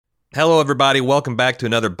Hello, everybody. Welcome back to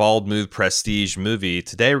another Bald Move Prestige movie.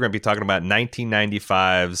 Today, we're going to be talking about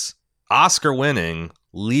 1995's Oscar-winning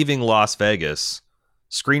Leaving Las Vegas,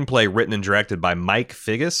 screenplay written and directed by Mike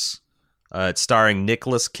Figgis. It's starring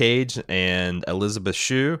Nicolas Cage and Elizabeth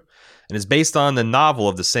Shue, and is based on the novel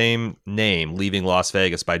of the same name, Leaving Las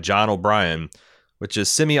Vegas, by John O'Brien, which is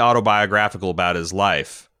semi-autobiographical about his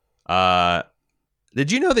life.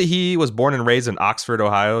 Did you know that he was born and raised in Oxford,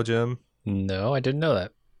 Ohio, Jim? No, I didn't know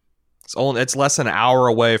that. It's less than an hour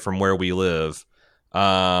away from where we live.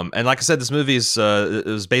 And like I said, this movie it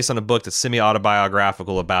was based on a book that's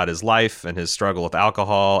semi-autobiographical about his life and his struggle with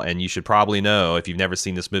alcohol. And you should probably know, if you've never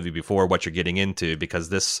seen this movie before, what you're getting into, because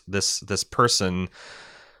this person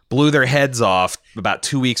blew their heads off about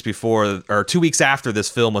 2 weeks before, or 2 weeks after this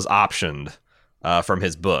film was optioned from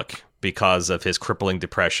his book because of his crippling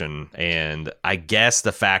depression. And I guess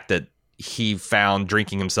the fact that he found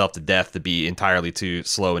drinking himself to death to be entirely too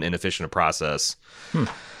slow and inefficient a process.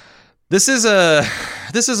 This is a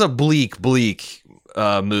bleak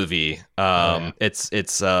movie.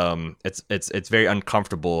 It's very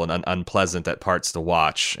uncomfortable and unpleasant at parts to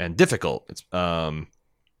watch, and difficult. Have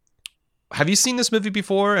you seen this movie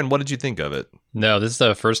before, and what did you think of it? No, this is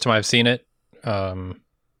the first time I've seen it.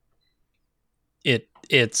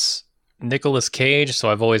 It's Nicolas Cage,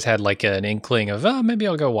 so I've always had like an inkling of, maybe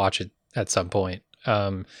I'll go watch it at some point.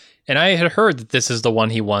 And I had heard that this is the one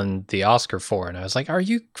he won the Oscar for, and I was like, are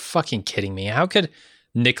you fucking kidding me? How could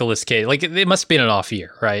Nicolas Cage, like, it must have been an off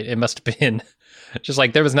year, right? It must have been just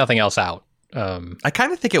like there was nothing else out. I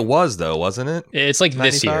kind of think it was, though, wasn't it? It's like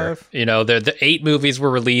 95? This year, you know, the 8 movies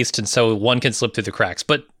were released, and so one can slip through the cracks.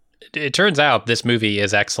 But it turns out this movie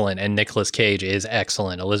is excellent, and Nicolas Cage is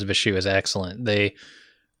excellent. Elizabeth Shue is excellent.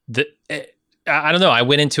 I don't know. I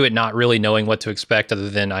went into it not really knowing what to expect,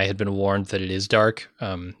 other than I had been warned that it is dark,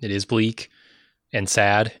 it is bleak and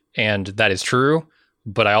sad, and that is true.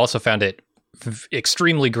 But I also found it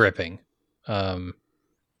extremely gripping. I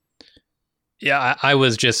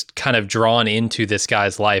was just kind of drawn into this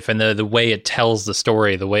guy's life, and the way it tells the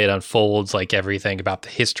story, the way it unfolds, like everything about the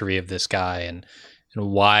history of this guy and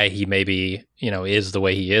why he maybe, is the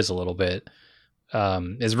way he is a little bit,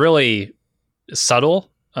 is really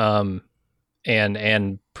subtle.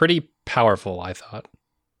 And pretty powerful, I thought.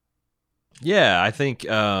 Yeah, I think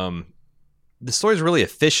the story's really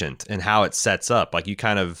efficient in how it sets up. Like, you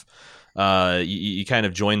kind of you kind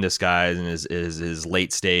of join this guy in his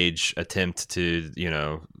late stage attempt to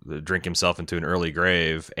drink himself into an early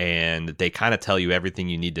grave, and they kind of tell you everything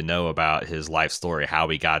you need to know about his life story, how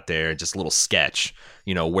he got there, just a little sketch,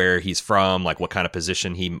 where he's from, like what kind of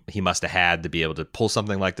position he must have had to be able to pull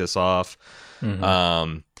something like this off.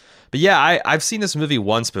 Mm-hmm. But yeah, I've seen this movie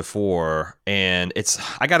once before, and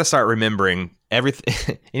I got to start remembering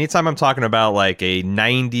everything. Anytime I'm talking about like a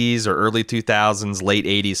 90s or early 2000s, late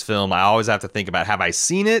 80s film, I always have to think about, have I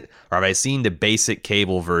seen it, or have I seen the basic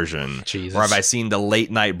cable version? Jesus. Or have I seen the late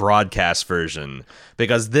night broadcast version?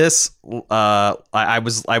 Because this, I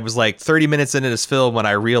was like 30 minutes into this film when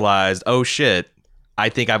I realized, oh shit, I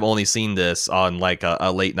think I've only seen this on like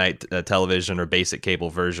a late night television or basic cable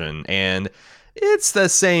version, and it's the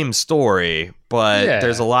same story, but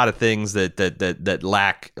there's a lot of things that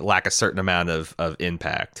lack a certain amount of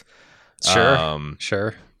impact.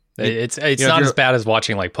 Sure. It's not as bad as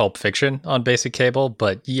watching like Pulp Fiction on basic cable,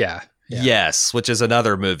 but yeah. Yes, which is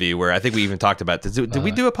another movie where I think we even talked about. Did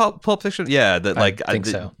we do a Pulp Fiction? Yeah, I think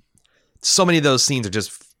so. So many of those scenes are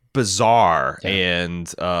just bizarre, and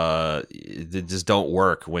they just don't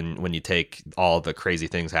work when you take all the crazy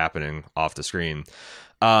things happening off the screen.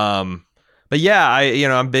 But yeah,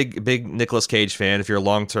 I'm big Nicolas Cage fan. If you're a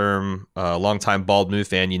long-time Bald Move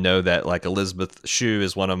fan, you know that like Elizabeth Shue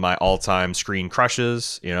is one of my all-time screen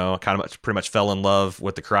crushes. Pretty much fell in love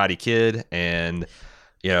with The Karate Kid, and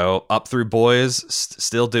Up Through Boys,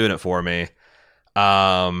 still doing it for me.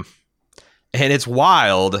 And it's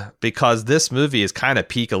wild because this movie is kind of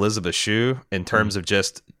peak Elizabeth Shue in terms of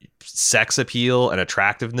just sex appeal and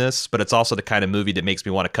attractiveness, but it's also the kind of movie that makes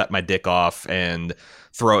me want to cut my dick off and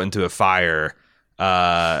throw it into a fire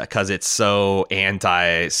because it's so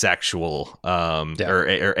anti-sexual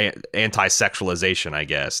or anti-sexualization, I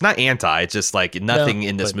guess. Not anti, it's just like nothing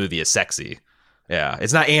in this movie is sexy. Yeah,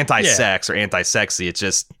 it's not anti-sex or anti-sexy. It's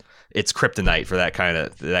just it's kryptonite for that kind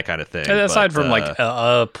of thing. And aside from like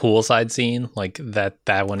a poolside scene, like that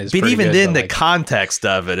one is. But pretty even good, then, but the context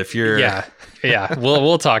of it, if you're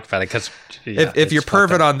we'll talk about it because if you're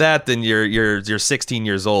pervert on that, then you're 16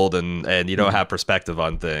 years old and you don't have perspective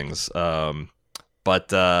on things.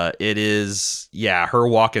 But it is her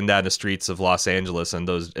walking down the streets of Los Angeles in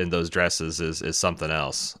those dresses is something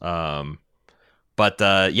else.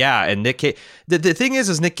 But yeah, and Nick Cage. The thing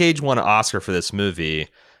is Nick Cage won an Oscar for this movie.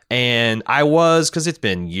 And because it's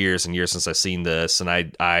been years and years since I've seen this, and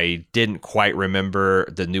I didn't quite remember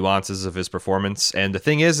the nuances of his performance. And the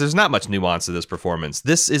thing is, there's not much nuance to this performance.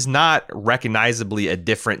 This is not recognizably a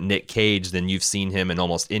different Nick Cage than you've seen him in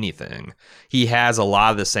almost anything. He has a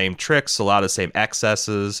lot of the same tricks, a lot of the same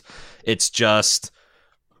excesses. It's just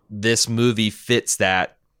this movie fits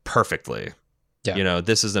that perfectly. Yeah.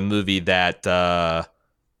 This is a movie that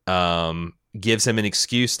gives him an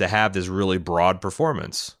excuse to have this really broad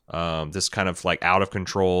performance, this kind of like out of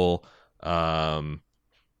control. But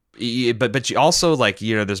you also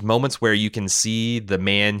there's moments where you can see the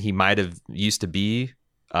man he might have used to be,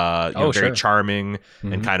 very charming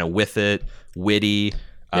and kind of with it, witty.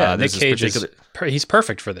 Yeah, Nick Cage he's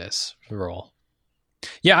perfect for this role.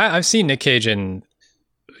 Yeah, I've seen Nick Cage in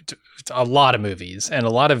a lot of movies and a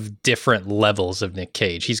lot of different levels of Nick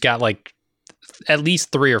Cage. He's got like at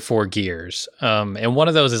least 3 or 4 gears. And one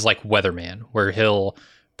of those is like Weatherman, where he'll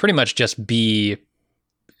pretty much just be,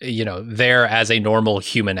 there as a normal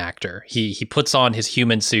human actor. He puts on his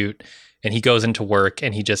human suit and he goes into work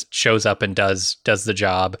and he just shows up and does the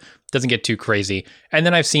job, doesn't get too crazy. And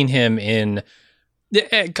then I've seen him in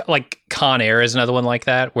like Con Air is another one like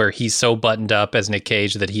that, where he's so buttoned up as Nick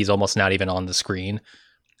Cage that he's almost not even on the screen.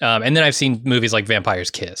 And then I've seen movies like Vampire's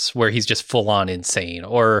Kiss, where he's just full on insane,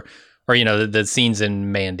 or the scenes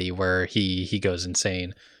in Mandy where he goes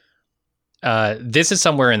insane. This is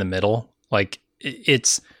somewhere in the middle. Like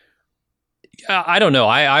it's, I don't know.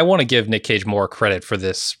 I want to give Nick Cage more credit for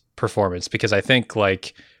this performance, because I think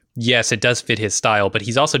like, yes, it does fit his style, but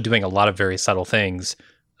he's also doing a lot of very subtle things.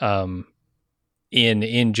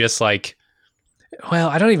 In just like, well,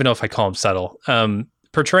 I don't even know if I call him subtle.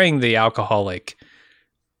 Portraying the alcoholic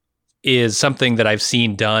is something that I've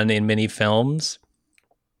seen done in many films.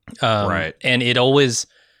 Right. And it always,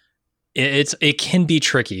 it can be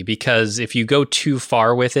tricky, because if you go too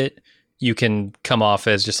far with it, you can come off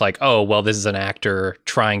as just like, oh, well, this is an actor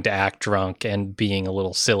trying to act drunk and being a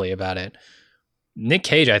little silly about it. Nick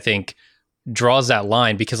Cage, I think, draws that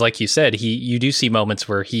line, because like you said, you do see moments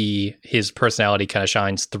where his personality kind of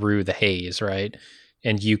shines through the haze, right?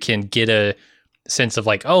 And you can get a sense of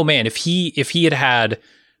like, oh man, if he had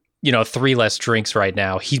 3 less drinks right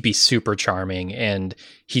now, he'd be super charming and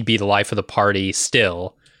he'd be the life of the party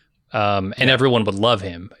still. And everyone would love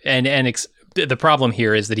him. And the problem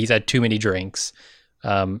here is that he's had too many drinks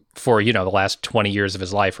for, the last 20 years of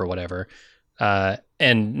his life or whatever.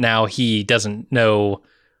 And now he doesn't know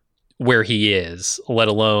where he is, let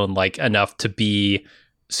alone like enough to be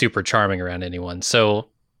super charming around anyone. So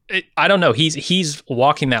I don't know. He's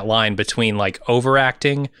walking that line between like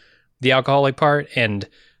overacting the alcoholic part and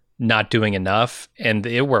not doing enough, and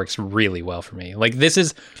it works really well for me. Like, this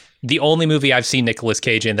is the only movie I've seen Nicolas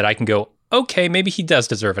Cage in that I can go, okay, maybe he does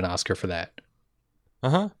deserve an Oscar for that.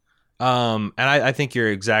 And I think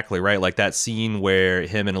you're exactly right. Like that scene where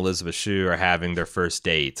him and Elizabeth Shue are having their first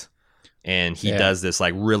date, and he does this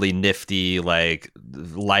like really nifty, like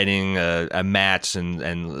lighting a match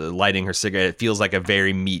and lighting her cigarette. It feels like a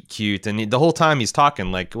very meet cute. And the whole time he's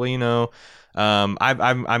talking like, well,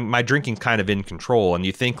 I'm my drinking's kind of in control. And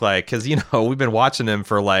you think like, cause we've been watching him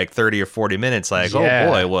for like 30 or 40 minutes, like, oh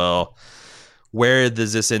boy, well, where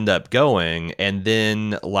does this end up going? And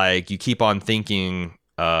then like, you keep on thinking,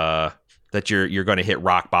 that you're going to hit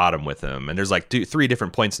rock bottom with him. And there's like 3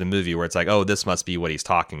 different points in the movie where it's like, oh, this must be what he's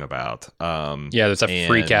talking about. There's a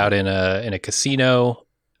freak out in a casino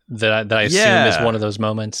that I assume is one of those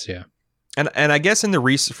moments. Yeah. And I guess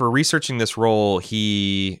for researching this role,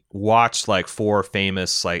 he watched like 4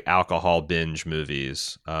 famous like alcohol binge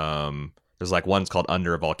movies. There's like one's called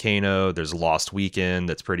Under a Volcano. There's Lost Weekend.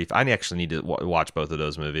 That's pretty. I actually need to watch both of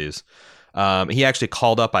those movies. He actually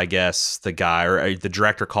called up, I guess, the guy, or the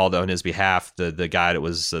director called on his behalf, the guy that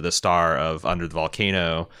was the star of Under the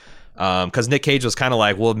Volcano, because Nick Cage was kind of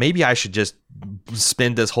like, well, maybe I should just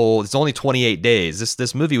spend it's only 28 days.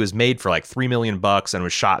 This movie was made for like $3 million and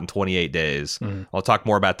was shot in 28 days. I'll talk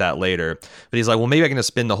more about that later. But he's like, well, maybe I can just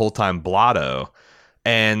spend the whole time blotto.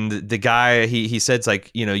 And the guy, he said, it's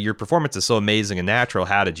like, your performance is so amazing and natural.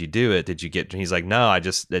 How did you do it? He's like, no,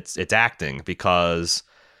 it's acting, because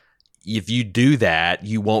if you do that,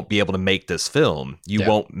 you won't be able to make this film. You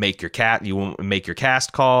won't make your cast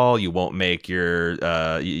call. You won't make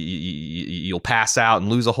your you'll pass out and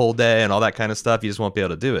lose a whole day and all that kind of stuff. You just won't be able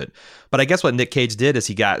to do it. But I guess what Nick Cage did is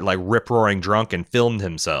he got like rip roaring drunk and filmed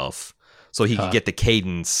himself so he could get the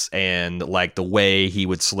cadence and like the way he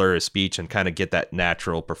would slur his speech and kind of get that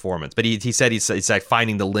natural performance. But he said it's like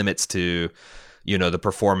finding the limits to the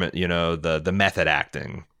performance, the method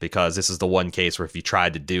acting, because this is the one case where if you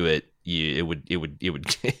tried to do it, it would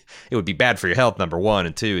it would be bad for your health, number one,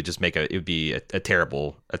 and two, it would be a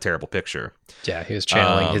terrible picture. Yeah, he was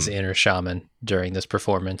channeling his inner shaman during this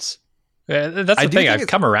performance. That's the thing. I've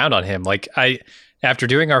come around on him. Like after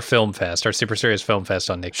doing our film fest, our super serious film fest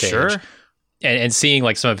on Nick Cage, sure. and seeing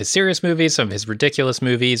like some of his serious movies, some of his ridiculous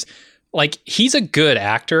movies, like he's a good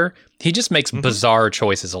actor. He just makes bizarre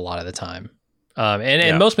choices a lot of the time.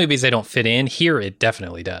 And most movies, they don't fit in. Here, it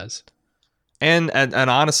definitely does. And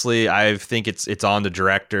honestly, I think it's on the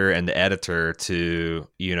director and the editor to,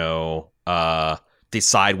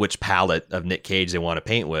 decide which palette of Nick Cage they want to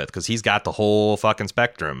paint with, because he's got the whole fucking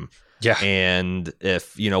spectrum. Yeah. And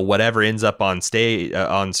if, whatever ends up on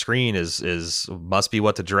screen is must be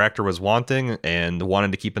what the director was wanting and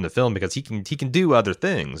wanted to keep in the film, because he can do other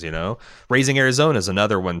things, Raising Arizona is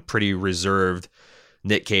another one, pretty reserved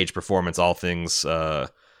Nick Cage performance, all things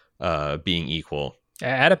being equal.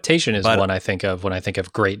 Adaptation is one I think of when I think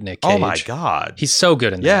of great Nick Cage. Oh my God. He's so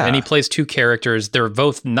good in that. Yeah. And he plays two characters. They're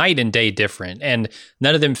both night and day different. And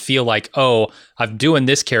none of them feel like, oh, I'm doing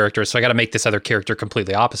this character, so I got to make this other character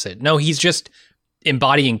completely opposite. No, he's just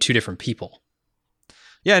embodying two different people.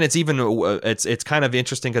 Yeah, and it's even it's kind of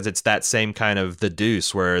interesting because it's that same kind of The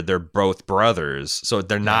Deuce, where they're both brothers. So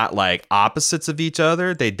they're not like opposites of each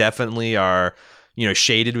other. They definitely are,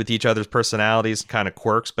 shaded with each other's personalities and kind of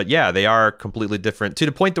quirks, but yeah, they are completely different, to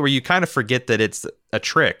the point that where you kind of forget that it's a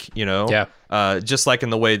trick, Yeah. Just like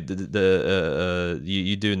in the way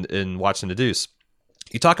you do in watching The Deuce.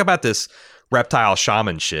 You talk about this reptile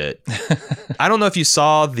shaman shit. I don't know if you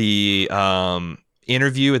saw the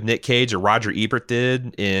interview with Nick Cage that Roger Ebert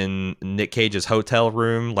did in Nick Cage's hotel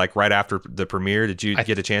room, like right after the premiere. Did you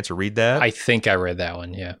get a chance to read that? I think I read that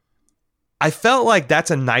one, yeah. I felt like that's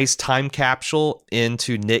a nice time capsule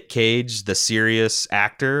into Nick Cage, the serious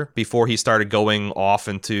actor, before he started going off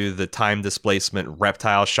into the time displacement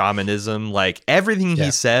reptile shamanism. Like everything he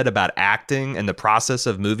said about acting and the process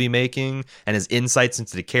of movie making and his insights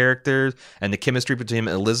into the characters and the chemistry between him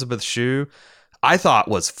and Elizabeth Shue, I thought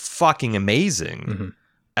was fucking amazing.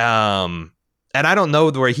 And I don't know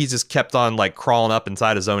where he just kept on like crawling up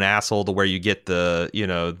inside his own asshole to where you get the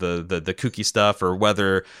kooky stuff, or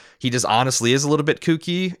whether he just honestly is a little bit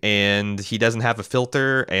kooky and he doesn't have a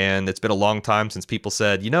filter. And it's been a long time since people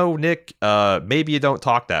said, Nick, maybe you don't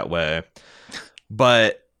talk that way.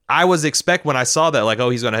 But I was when I saw that, like, oh,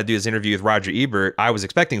 he's going to do his interview with Roger Ebert, I was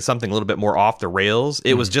expecting something a little bit more off the rails.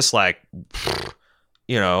 It was just like,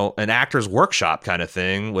 an actor's workshop kind of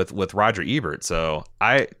thing with Roger Ebert. So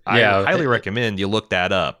I highly recommend you look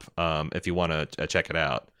that up if you want to check it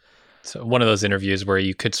out. So one of those interviews where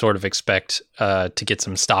you could sort of expect to get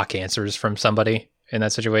some stock answers from somebody in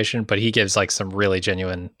that situation, but he gives like some really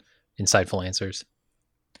genuine, insightful answers.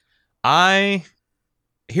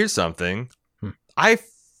 Here's something. I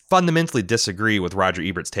fundamentally disagree with Roger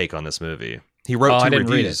Ebert's take on this movie. He wrote two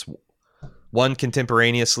reviews. One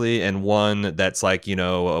contemporaneously and one that's like,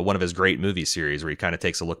 one of his great movie series where he kind of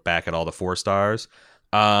takes a look back at all the 4 stars.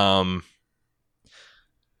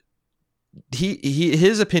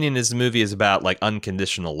 His opinion is the movie is about like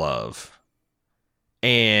unconditional love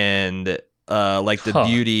and like the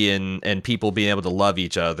beauty and people being able to love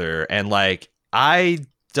each other. And like, I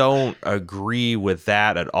don't agree with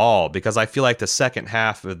that at all, because I feel like the second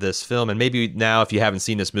half of this film, and maybe now if you haven't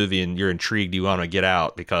seen this movie and you're intrigued, you want to get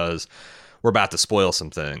out because we're about to spoil some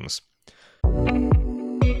things.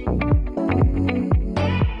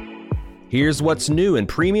 Here's what's new in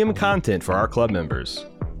premium content for our club members.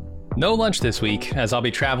 No lunch this week, as I'll be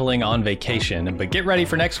traveling on vacation, but get ready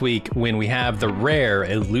for next week when we have the rare,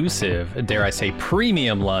 elusive, dare I say,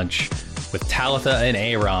 premium lunch with Talitha and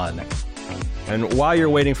Aaron. And while you're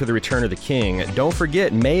waiting for the return of the king, don't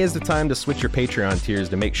forget, May is the time to switch your Patreon tiers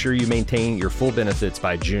to make sure you maintain your full benefits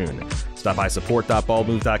by June. Stop by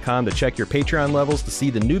support.baldmove.com to check your Patreon levels to see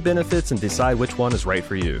the new benefits and decide which one is right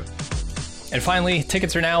for you. And finally,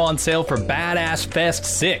 tickets are now on sale for Badass Fest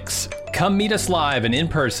 6. Come meet us live and in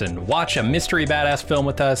person, watch a mystery badass film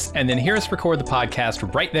with us, and then hear us record the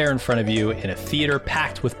podcast right there in front of you in a theater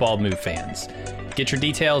packed with Bald Move fans. Get your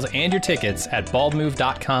details and your tickets at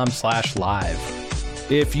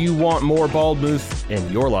baldmove.com/live. If you want more Bald Move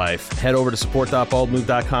in your life, head over to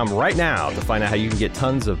support.baldmove.com right now to find out how you can get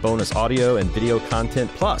tons of bonus audio and video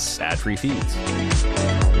content plus ad-free feeds.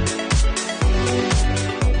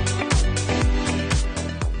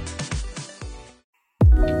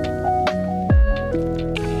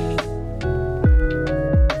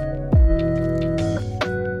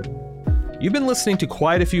 You've been listening to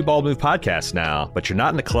quite a few Bald Move podcasts now, but you're not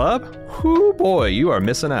in the club? Whoo boy, you are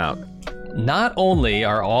missing out. Not only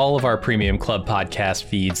are all of our Premium Club podcast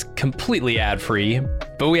feeds completely ad-free,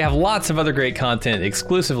 but we have lots of other great content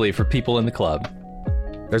exclusively for people in the club.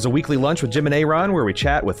 There's a weekly lunch with Jim and Aaron where we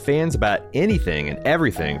chat with fans about anything and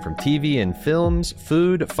everything from TV and films,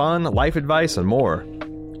 food, fun, life advice, and more.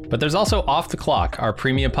 But there's also Off the Clock, our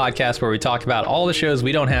premium podcast where we talk about all the shows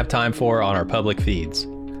we don't have time for on our public feeds.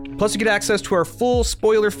 Plus, you get access to our full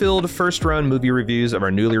spoiler-filled first-run movie reviews of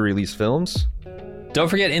our newly released films. Don't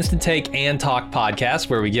forget Instant Take and Talk podcast,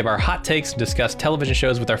 where we give our hot takes and discuss television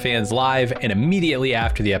shows with our fans live and immediately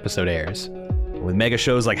after the episode airs. With mega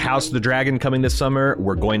shows like House of the Dragon coming this summer,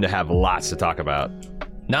 we're going to have lots to talk about.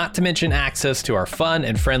 Not to mention access to our fun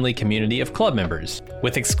and friendly community of club members,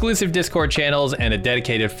 with exclusive Discord channels and a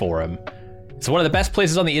dedicated forum. It's one of the best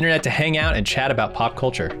places on the internet to hang out and chat about pop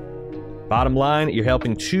culture. Bottom line, you're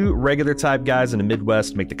helping two regular type guys in the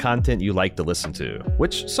Midwest make the content you like to listen to,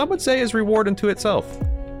 which some would say is reward unto itself.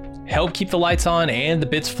 Help keep the lights on and the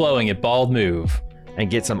bits flowing at Bald Move. And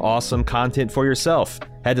get some awesome content for yourself.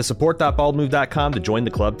 Head to support.baldmove.com to join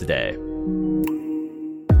the club today.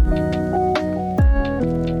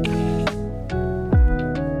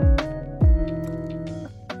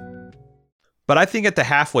 But I think at the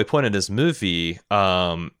halfway point of this movie,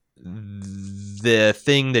 the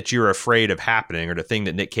thing that you're afraid of happening, or the thing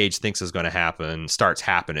that Nick Cage thinks is going to happen, starts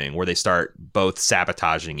happening, where they start both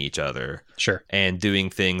sabotaging each other. Sure. And doing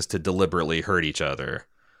things to deliberately hurt each other.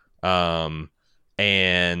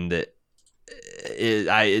 And the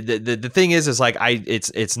thing is like,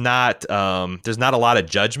 it's not, there's not a lot of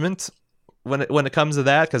judgment when it comes to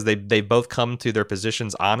that, because they both come to their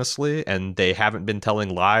positions honestly, and they haven't been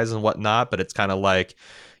telling lies and whatnot. But it's kind of like,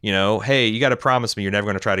 you know, hey, you got to promise me you're never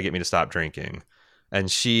going to try to get me to stop drinking. And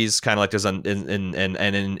she's kind of like,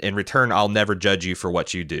 in return, I'll never judge you for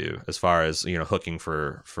what you do, as far as, you know, hooking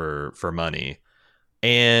for money.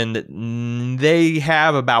 And they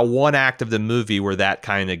have about one act of the movie where that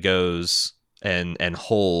kind of goes and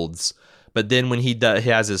holds. But then when he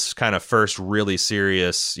has his kind of first really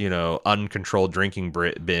serious, you know, uncontrolled drinking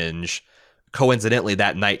binge, coincidentally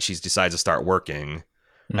that night she decides to start working.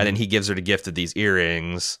 Mm-hmm. And then he gives her the gift of these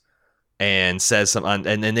earrings and says and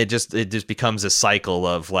then it just becomes a cycle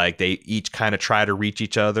of like, they each kind of try to reach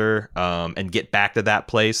each other and get back to that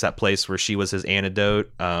place where she was his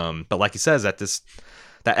antidote. But like he says, that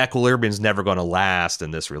equilibrium's never going to last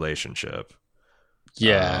in this relationship.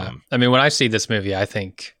 Yeah. I mean, when I see this movie, I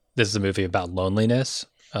think this is a movie about loneliness.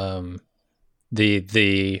 You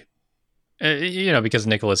know, because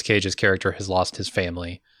Nicolas Cage's character has lost his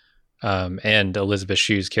family, and Elizabeth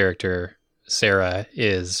Shue's character, Sarah,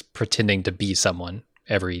 is pretending to be someone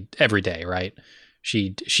every day, right? She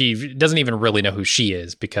doesn't even really know who she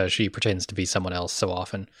is, because she pretends to be someone else so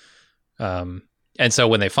often. And so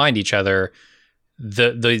when they find each other,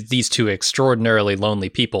 these two extraordinarily lonely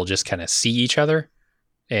people just kind of see each other,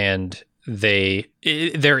 and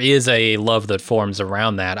there is a love that forms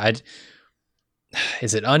around that.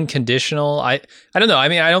 Is it unconditional? I don't know. I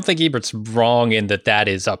mean, I don't think Ebert's wrong in that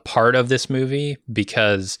is a part of this movie,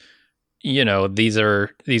 because, you know, these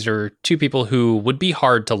are two people who would be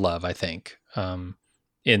hard to love, I think,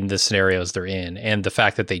 in the scenarios they're in. And the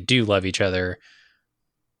fact that they do love each other,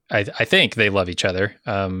 I think they love each other.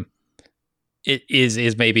 It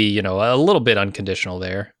is maybe, you know, a little bit unconditional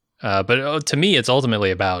there. But to me, it's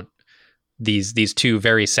ultimately about these two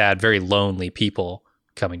very sad, very lonely people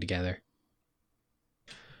coming together.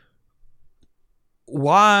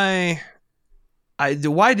 Why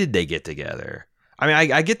did they get together? I mean,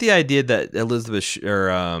 I get the idea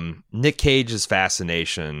that Nick Cage's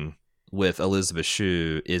fascination with Elizabeth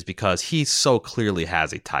Shue is because he so clearly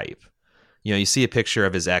has a type. You know, you see a picture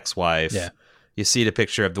of his ex-wife. Yeah. You see the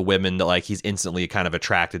picture of the women that like he's instantly kind of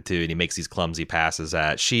attracted to, and he makes these clumsy passes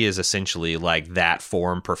at. She is essentially like that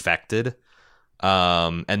form perfected.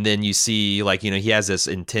 And then you see, like, you know, he has this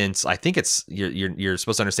intense, I think it's, you're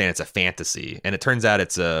supposed to understand it's a fantasy, and it turns out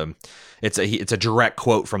it's a direct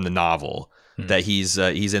quote from the novel. That he's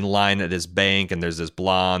in line at his bank, and there's this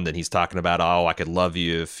blonde, and he's talking about, oh, I could love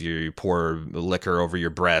you if you pour liquor over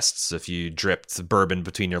your breasts, if you dripped bourbon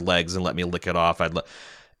between your legs and let me lick it off.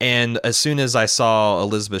 And as soon as I saw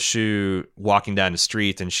Elizabeth Shue walking down the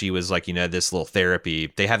street, and she was like, you know, this little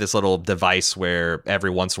therapy, they have this little device where every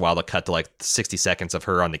once in a while they'll cut to like 60 seconds of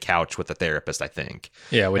her on the couch with a therapist, I think.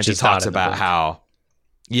 Yeah, which she talks about how,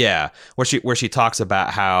 yeah, where she talks about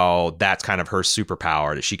how that's kind of her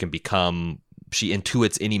superpower, that she can become, she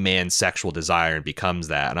intuits any man's sexual desire and becomes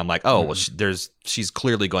that. And I'm like, oh, well, she's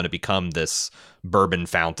clearly going to become this bourbon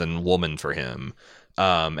fountain woman for him.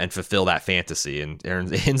 And fulfill that fantasy, and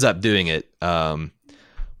ends up doing it. But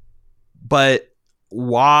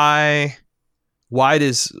why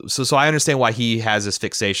does so I understand why he has this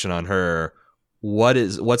fixation on her.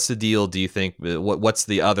 What's the deal? Do you think what's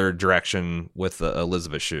the other direction with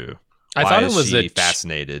Elizabeth Shue? I thought it was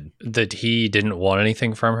fascinated that he didn't want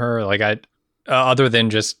anything from her, like other than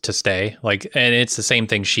just to stay. Like, and it's the same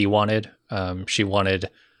thing she wanted. She wanted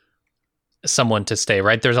someone to stay.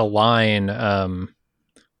 Right? There's a line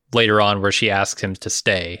later on where she asks him to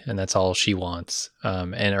stay, and that's all she wants.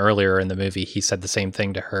 And earlier in the movie, he said the same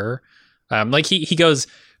thing to her. Like he goes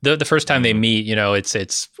the first time they meet, you know,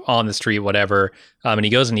 it's on the street, whatever. And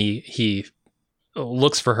he goes and he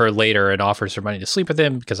looks for her later and offers her money to sleep with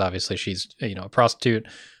him because obviously she's, you know, a prostitute.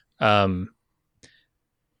 And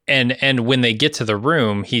when they get to the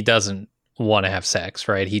room, he doesn't want to have sex,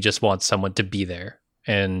 right? He just wants someone to be there.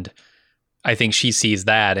 And I think she sees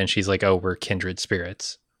that and she's like, oh, we're kindred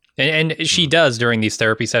spirits. And she does during these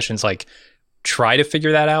therapy sessions, like try to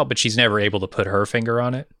figure that out, but she's never able to put her finger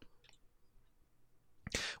on it.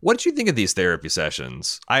 What did you think of these therapy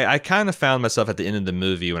sessions? I kind of found myself at the end of the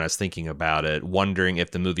movie when I was thinking about it, wondering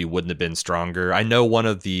if the movie wouldn't have been stronger. I know one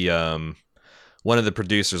of the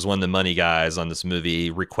producers, one of the money guys on this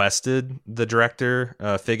movie, requested the director,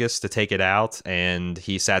 Figgis, to take it out, and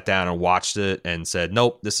he sat down and watched it and said,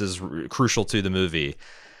 nope, this is crucial to the movie.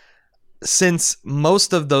 Since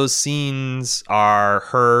most of those scenes are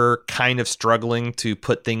her kind of struggling to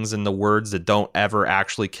put things in the words that don't ever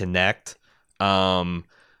actually connect,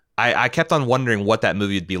 I kept on wondering what that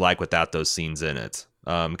movie would be like without those scenes in it.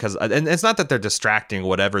 Because and it's not that they're distracting or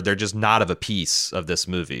whatever, they're just not of a piece of this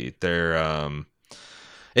movie. They're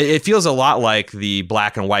it feels a lot like the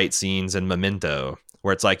black and white scenes in Memento,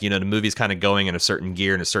 where it's like, you know, the movie's kind of going in a certain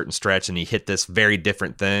gear in a certain stretch, and he hit this very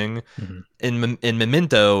different thing. Mm-hmm. In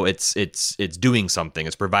Memento, it's doing something.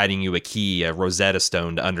 It's providing you a key, a Rosetta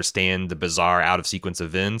Stone to understand the bizarre out of sequence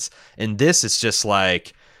events. And this, it's just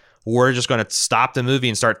like, we're just going to stop the movie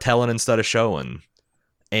and start telling instead of showing.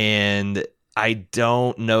 And I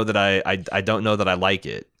don't know that I don't know that I like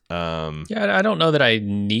it. Yeah, I don't know that I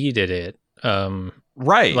needed it.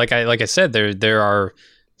 Right. Like I said, there are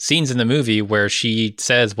scenes in the movie where she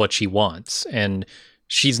says what she wants, and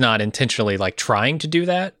she's not intentionally like trying to do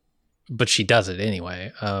that, but she does it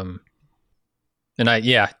anyway. And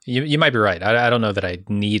you might be right. I don't know that I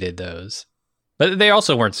needed those. But they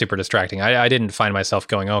also weren't super distracting. I didn't find myself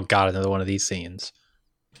going, oh, God, another one of these scenes.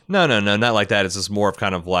 No, not like that. It's just more of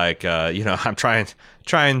kind of like, I'm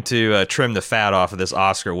trying to trim the fat off of this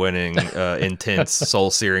Oscar-winning, intense,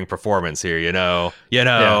 soul-searing performance here, you know?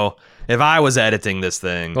 Yeah. If I was editing this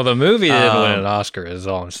thing. Well, the movie didn't win an Oscar, is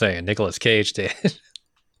all I'm saying. Nicolas Cage did.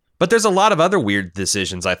 But there's a lot of other weird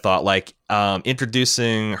decisions, I thought, like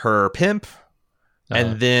introducing her pimp.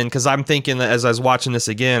 And then, because I'm thinking, as I was watching this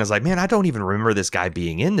again, I was like, man, I don't even remember this guy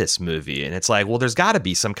being in this movie. And it's like, well, there's got to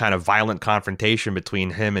be some kind of violent confrontation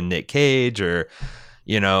between him and Nick Cage, or,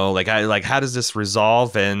 you know, how does this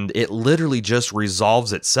resolve? And it literally just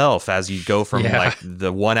resolves itself as you go from like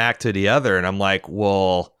the one act to the other. And I'm like,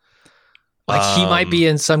 well, like he might be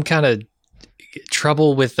in some kind of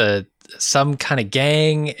trouble with some kind of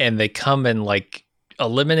gang, and they come and like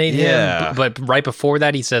eliminate him, but right before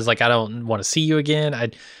that he says like, I don't want to see you again. I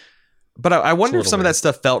wonder if some of that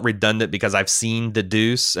stuff felt redundant, because I've seen The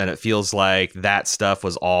Deuce, and it feels like that stuff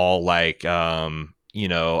was all like you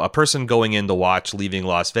know, a person going in to watch Leaving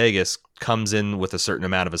Las Vegas comes in with a certain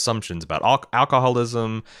amount of assumptions about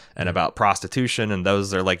alcoholism and about prostitution, and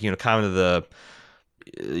those are like, you know, kind of the,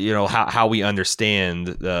 you know, how we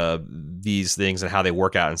understand these things and how they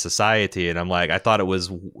work out in society. And I'm like, I thought it was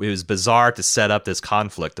bizarre to set up this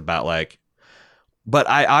conflict about like, but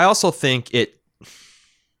I also think the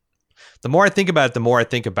more I think about it, the more I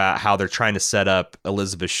think about how they're trying to set up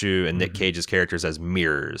Elizabeth Shue and Nick Cage's characters as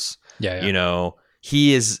mirrors. Yeah. You know,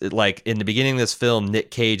 he is like, in the beginning of this film,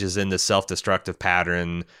 Nick Cage is in this self-destructive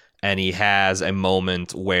pattern, and he has a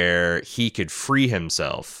moment where he could free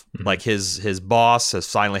himself. Mm-hmm. Like his boss has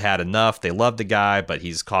finally had enough. They love the guy, but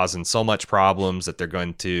he's causing so much problems that they're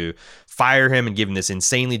going to fire him and give him this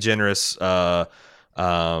insanely generous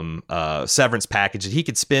severance package that he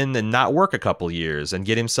could spend and not work a couple years and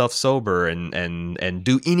get himself sober and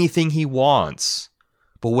do anything he wants.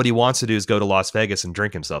 But what he wants to do is go to Las Vegas and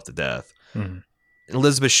drink himself to death. Mm-hmm.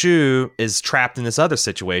 Elizabeth Shue is trapped in this other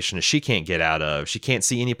situation that she can't get out of. She can't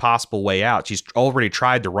see any possible way out. She's already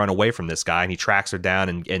tried to run away from this guy, and he tracks her down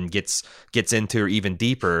and gets into her even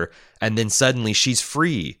deeper. And then suddenly she's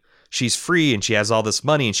free. She's free, and she has all this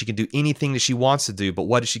money, and she can do anything that she wants to do. But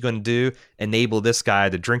what is she going to do? Enable this guy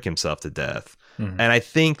to drink himself to death. Mm-hmm. And I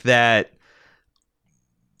think that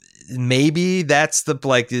maybe that's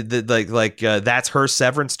that's her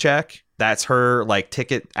severance check. that's her like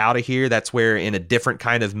ticket out of here. That's where in a different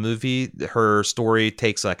kind of movie her story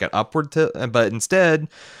takes like an upward but instead,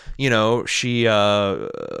 you know, she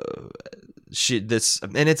this,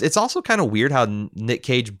 and it's also kind of weird how Nick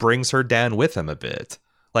Cage brings her down with him a bit.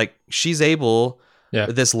 Like she's able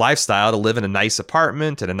this lifestyle to live in a nice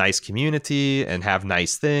apartment and a nice community and have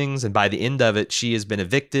nice things, and by the end of it she has been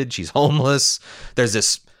evicted, she's homeless. There's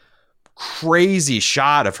this crazy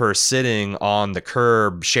shot of her sitting on the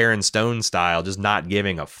curb, Sharon Stone style, just not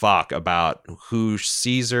giving a fuck about who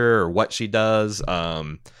sees her or what she does.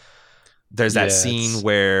 There's that scene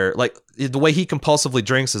where like the way he compulsively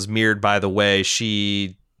drinks is mirrored by the way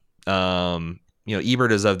she, you know,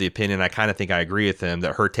 Ebert is of the opinion, I kind of think I agree with him,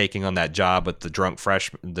 that her taking on that job with the drunk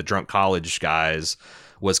college guys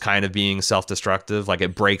was kind of being self-destructive. Like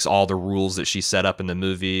it breaks all the rules that she set up in the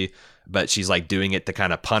movie, but she's like doing it to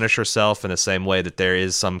kind of punish herself in the same way that there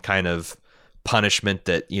is some kind of punishment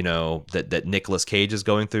that, you know, that Nicolas Cage is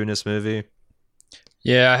going through in this movie.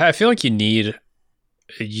 Yeah, I feel like you need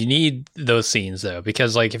those scenes though,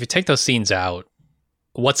 because like if you take those scenes out,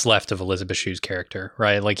 what's left of Elizabeth Shue's character,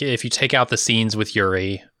 right? Like if you take out the scenes with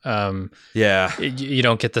Yuri, you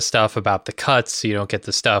don't get the stuff about the cuts. You don't get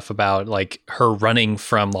the stuff about like her running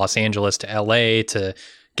from Los Angeles to LA to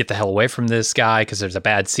get the hell away from this guy because there's a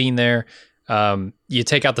bad scene there. You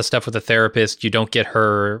take out the stuff with the therapist. You don't get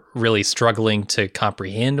her really struggling to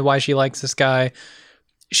comprehend why she likes this guy.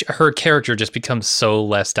 Her character just becomes so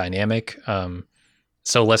less dynamic,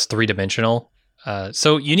 so less three-dimensional.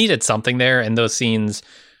 So you needed something there, and those scenes,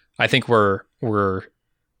 I think, were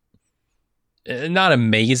not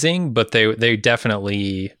amazing, but they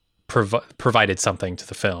definitely provided something to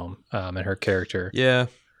the film and her character. Yeah,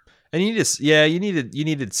 and you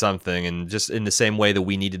needed something, and just in the same way that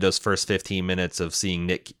we needed those first 15 minutes of seeing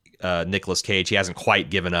Nicolas Cage, he hasn't quite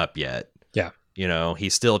given up yet. Yeah, you know,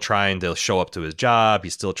 he's still trying to show up to his job.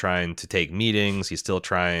 He's still trying to take meetings. He's still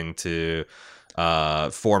trying to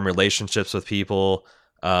form relationships with people.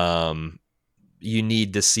 You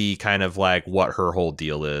need to see kind of like what her whole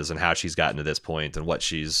deal is and how she's gotten to this point and what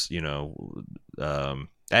she's, you know,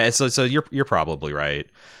 and so you're probably right.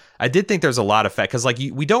 I did think there's a lot of fact, because like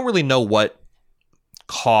we don't really know what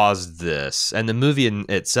caused this, and the movie in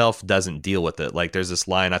itself doesn't deal with it. Like there's this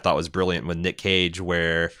line I thought was brilliant with Nick Cage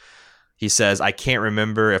where he says, I can't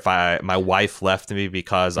remember if my wife left me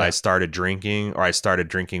because I started drinking, or I started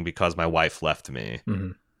drinking because my wife left me.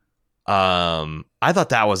 Mm-hmm. I thought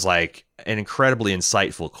that was like an incredibly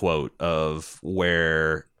insightful quote of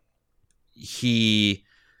where he,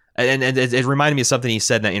 and it reminded me of something he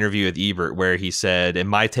said in that interview with Ebert, where he said, and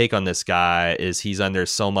my take on this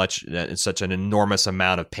such an enormous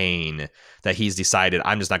amount of pain that he's decided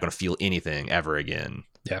I'm just not going to feel anything ever again.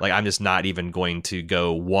 Yeah. Like I'm just not even going to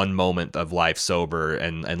go one moment of life sober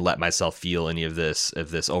and let myself feel any of this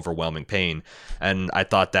overwhelming pain. And I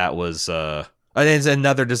thought that was and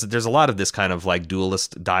there's a lot of this kind of like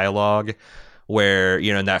dualist dialogue where,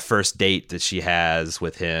 you know, in that first date that she has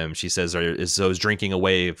with him, she says, is drinking a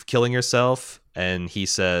way of killing yourself? And he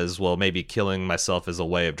says, well, maybe killing myself is a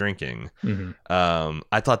way of drinking. Mm-hmm.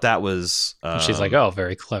 I thought that was she's like, oh,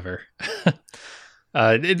 very clever.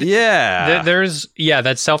 There's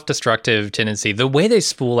that self-destructive tendency. The way they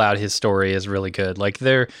spool out his story is really good. Like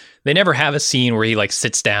they never have a scene where he like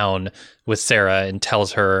sits down with Sarah and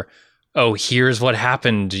tells her, oh, here's what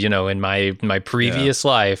happened, you know, in my previous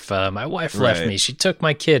life. My wife left me. She took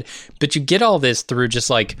my kid. But you get all this through just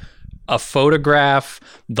like a photograph.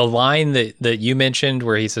 The line that you mentioned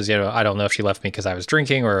where he says, you know, I don't know if she left me because I was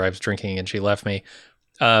drinking or I was drinking and she left me.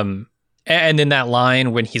 And then that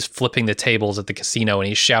line when he's flipping the tables at the casino and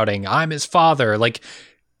he's shouting, I'm his father. Like,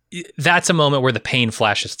 that's a moment where the pain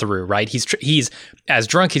flashes through, right? He's as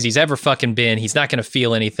drunk as he's ever fucking been. He's not going to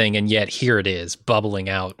feel anything. And yet here it is bubbling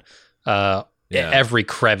out every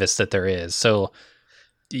crevice that there is. So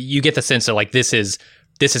you get the sense that like, this is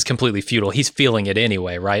completely futile. He's feeling it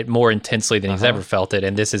anyway, right? More intensely than he's ever felt it.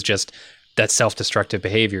 And this is just that self-destructive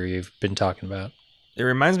behavior you've been talking about. It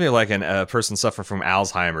reminds me of like a person suffering from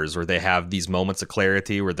Alzheimer's, where they have these moments of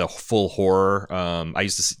clarity where the full horror. I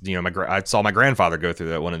used to, you know, I saw my grandfather go through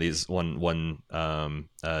that one a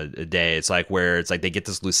day. It's like where it's like they get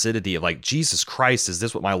this lucidity of like, Jesus Christ, is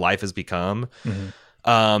this what my life has become? Mm-hmm.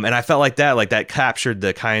 And I felt like that captured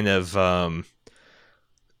the kind of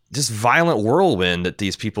just violent whirlwind that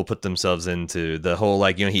these people put themselves into. The whole,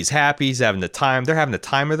 like, you know, he's happy, he's having the time, they're having the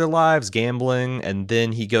time of their lives gambling, and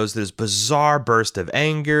then he goes to this bizarre burst of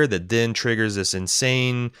anger that then triggers this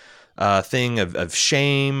insane thing of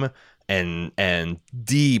shame and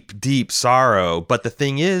deep sorrow. But the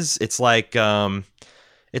thing is, it's like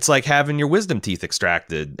it's like having your wisdom teeth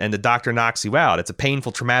extracted and the doctor knocks you out. It's a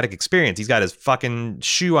painful, traumatic experience. He's got his fucking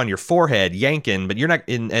shoe on your forehead yanking, but you're not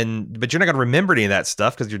but you're not going to remember any of that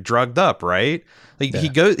stuff because you're drugged up, right? Like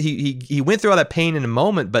he went through all that pain in a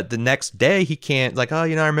moment, but the next day he can't, like, oh,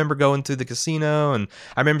 I remember going to the casino and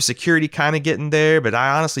I remember security kind of getting there, but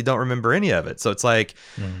I honestly don't remember any of it. So it's like,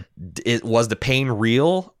 it was the pain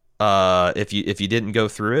real if you didn't go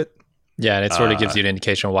through it? Yeah, and it sort of gives you an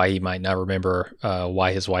indication why he might not remember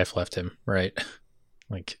why his wife left him, right?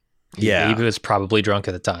 Like, he was probably drunk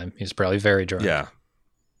at the time. He was probably very drunk.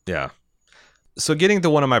 Yeah. So getting to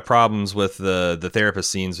one of my problems with the therapist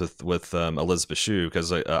scenes with Elizabeth Shue,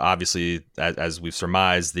 because obviously, as we've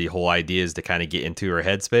surmised, the whole idea is to kind of get into her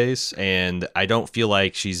headspace, and I don't feel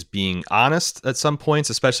like she's being honest at some points,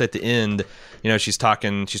 especially at the end. She's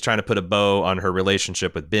trying to put a bow on her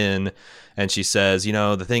relationship with Ben, and she says,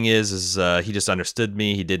 the thing is he just understood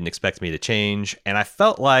me. He didn't expect me to change, and I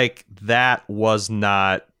felt like that was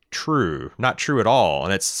not true at all,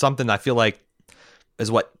 and it's something I feel like is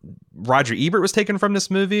what Roger Ebert was taken from this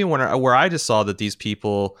movie, where I just saw that these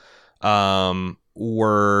people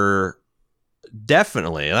were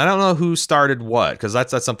definitely, and I don't know who started what, because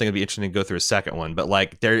that's something that'd be interesting to go through a second one, but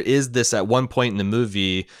like there is this at one point in the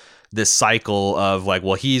movie, this cycle of like,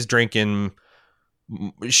 well, he's drinking,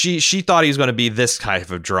 she thought he was going to be this type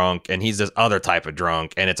of drunk and he's this other type of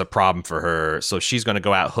drunk and it's a problem for her, so she's going to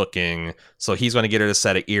go out hooking, so he's going to get her a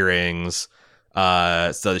set of earrings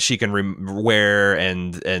so that she can wear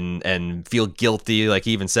and feel guilty. Like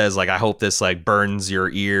he even says, like, I hope this like burns your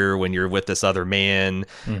ear when you're with this other man.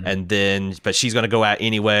 And then, but she's going to go out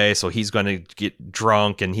anyway, so he's going to get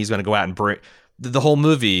drunk and he's going to go out and bring the whole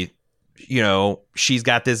movie. She's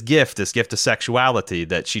got this gift of sexuality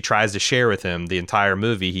that she tries to share with him the entire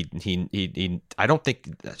movie. He I don't think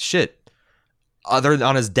shit other than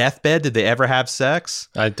on his deathbed did they ever have sex.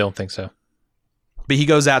 I don't think so. But he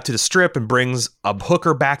goes out to the strip and brings a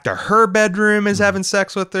hooker back to her bedroom, is having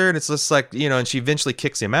sex with her. And it's just like, and she eventually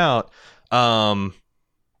kicks him out. I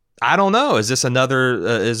don't know. Is this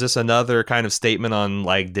another kind of statement on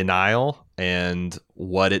like denial and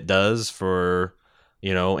what it does for,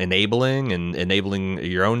 enabling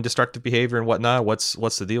your own destructive behavior and whatnot? What's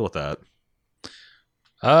the deal with that?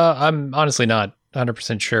 I'm honestly not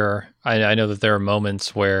 100% sure. I know that there are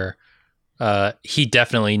moments where he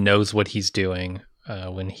definitely knows what he's doing.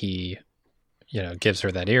 When he, gives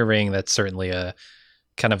her that earring, that's certainly a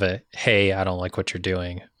kind of a, hey, I don't like what you're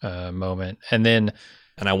doing moment. And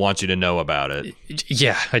I want you to know about it.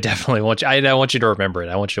 Yeah, I definitely want you. I want you to remember it.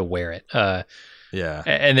 I want you to wear it. Yeah.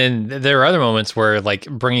 And then there are other moments where, like,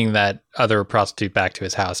 bringing that other prostitute back to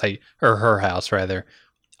his house, or her house rather,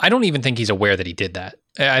 I don't even think he's aware that he did that.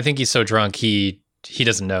 I think he's so drunk he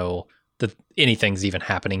doesn't know that anything's even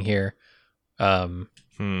happening here.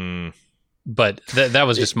 But that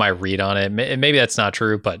was just my read on it. Maybe that's not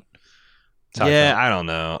true, but yeah, I don't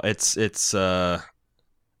know. It's that's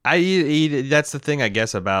the thing, I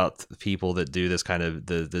guess, about people that do this kind of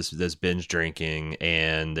this binge drinking,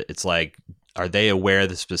 and it's like, are they aware of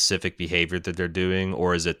the specific behavior that they're doing,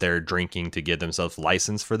 or is it they're drinking to give themselves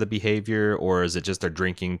license for the behavior, or is it just they're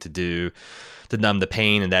drinking to numb the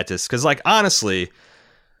pain, and that just because, like, honestly,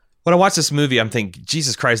 when I watch this movie, I'm thinking,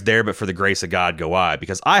 Jesus Christ, there, but for the grace of God, go I,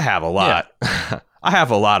 because I have a lot. Yeah. I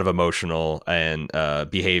have a lot of emotional and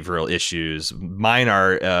behavioral issues. Mine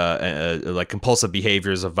are like compulsive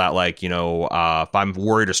behaviors about, like, if I'm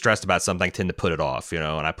worried or stressed about something, I tend to put it off, and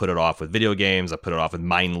I put it off with video games. I put it off with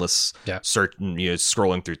mindless certain,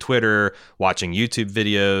 scrolling through Twitter, watching YouTube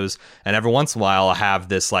videos. And every once in a while, I have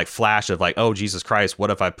this like flash of like, oh, Jesus Christ,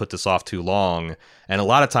 what if I put this off too long? And a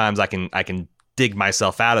lot of times I can dig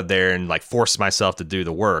myself out of there and like force myself to do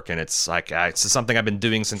the work, and it's like it's something I've been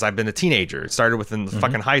doing since I've been a teenager. It started within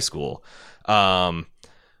fucking high school,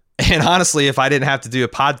 and honestly, if I didn't have to do a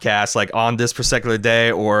podcast like on this particular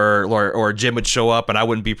day, or Jim would show up and I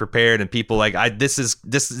wouldn't be prepared, and people like this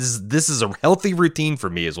is a healthy routine for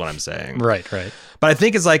me, is what I'm saying. Right. But I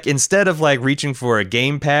think it's like, instead of like reaching for a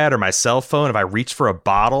gamepad or my cell phone, if I reach for a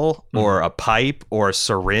bottle or a pipe or a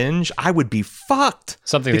syringe, I would be fucked.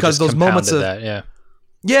 Something because that just those moments of that,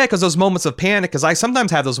 yeah, because those moments of panic, because I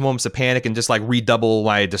sometimes have those moments of panic and just like redouble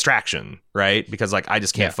my distraction, right? Because like I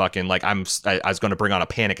just can't fucking like I was going to bring on a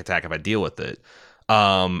panic attack if I deal with it,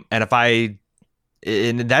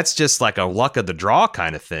 and that's just like a luck of the draw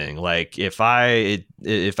kind of thing. Like if I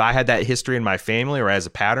had that history in my family or as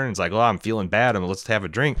a pattern, it's like, oh, I'm feeling bad, let's have a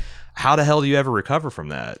drink. How the hell do you ever recover from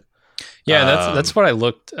that? Yeah, that's what I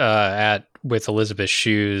looked at with Elizabeth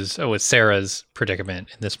Shue's, with Sarah's predicament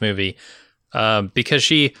in this movie, because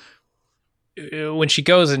she when she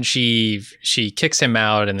goes and she kicks him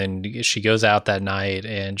out, and then she goes out that night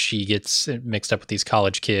and she gets mixed up with these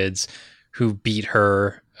college kids who beat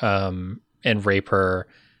her and rape her,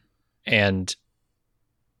 and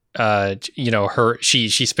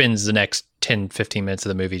she spends the next 10-15 minutes of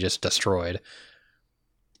the movie just destroyed.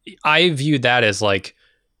 I viewed that as like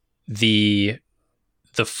the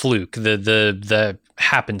fluke, the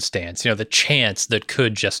happenstance, the chance that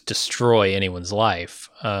could just destroy anyone's life.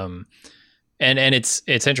 And it's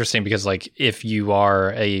interesting because, like, if you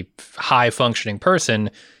are a high functioning person,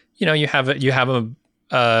 you have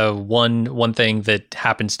a one thing that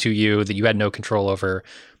happens to you that you had no control over,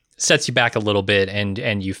 sets you back a little bit,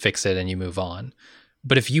 and you fix it and you move on.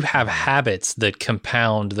 But if you have habits that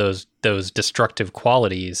compound those destructive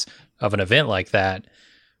qualities of an event like that,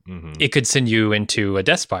 it could send you into a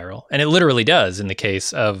death spiral, and it literally does in the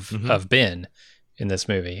case of Ben in this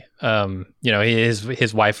movie.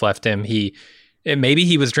 His wife left him. Maybe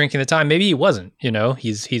he was drinking at the time, maybe he wasn't.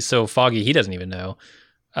 He's so foggy he doesn't even know.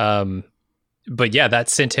 But yeah, that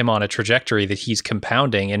sent him on a trajectory that he's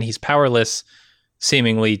compounding, and he's powerless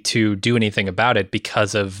seemingly to do anything about it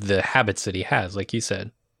because of the habits that he has, like you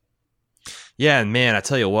said. Yeah, and man, I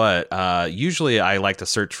tell you what, usually I like to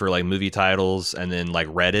search for like movie titles and then like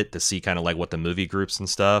Reddit to see kind of like what the movie groups and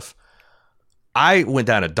stuff. I went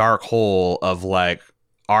down a dark hole of like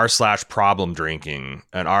r/problem drinking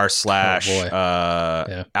and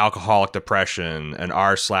alcoholic depression and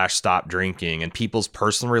r/stop drinking and people's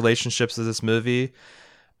personal relationships to this movie.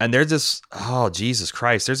 And there's this, oh, Jesus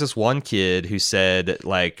Christ. There's this one kid who said,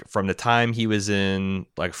 like, from the time he was in,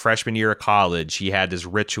 like, freshman year of college, he had this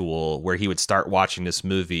ritual where he would start watching this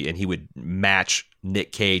movie and he would match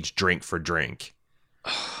Nick Cage drink for drink.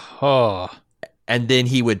 Oh. And then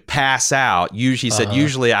he would pass out. Usually, he said,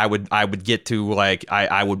 usually I would get to, like,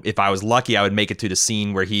 I would, if I was lucky, I would make it to the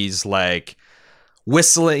scene where he's, like,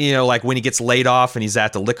 whistling, like when he gets laid off and he's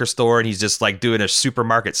at the liquor store and he's just like doing a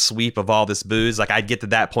supermarket sweep of all this booze. Like I'd get to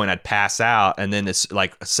that point, I'd pass out, and then it's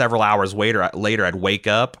like several hours later I'd wake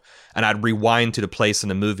up and I'd rewind to the place in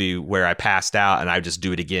the movie where I passed out, and I'd just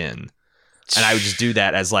do it again. And I would just do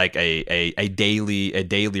that as like a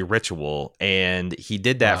daily ritual. And he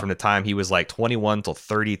did that from the time he was like 21 till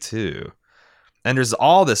 32. And there's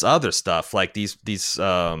all this other stuff like these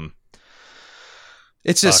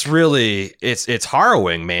it's just really, it's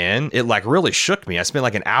harrowing, man. It like really shook me. I spent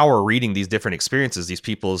like an hour reading these different experiences, these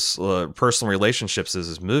people's personal relationships as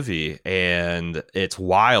this movie. And it's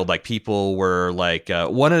wild. Like people were like,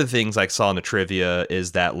 one of the things I saw in the trivia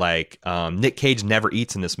is that like Nick Cage never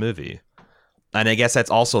eats in this movie. And I guess that's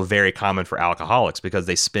also very common for alcoholics because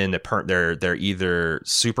they spend they're either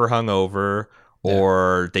super hungover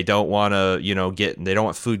or they don't want to, they don't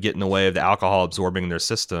want food getting in the way of the alcohol absorbing in their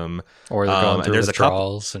system, or they're going through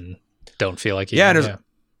withdrawals and don't feel like eating.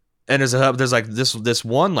 And there's like this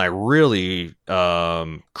one like really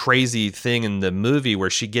crazy thing in the movie where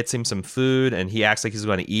she gets him some food and he acts like he's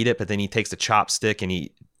going to eat it, but then he takes a chopstick and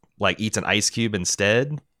he like eats an ice cube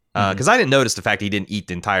instead. Because I didn't notice the fact he didn't eat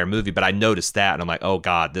the entire movie, but I noticed that and I'm like, oh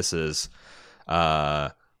God, this is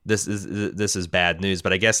bad news.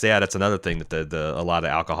 But I guess that's another thing that a lot of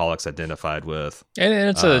alcoholics identified with, and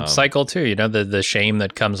it's a cycle too. The shame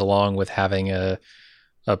that comes along with having a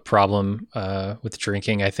problem with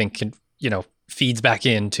drinking, I think feeds back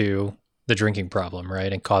into the drinking problem,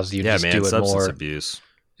 right, and causes you to just do it substance more. Abuse.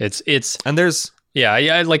 It's and there's. Yeah,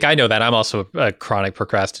 I know that. I'm also a chronic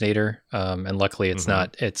procrastinator, and luckily it's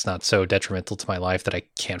not so detrimental to my life that I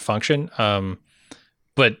can't function.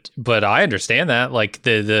 But I understand that, like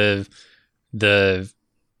the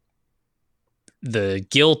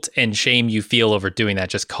guilt and shame you feel over doing that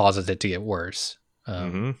just causes it to get worse,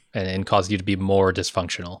 and causes you to be more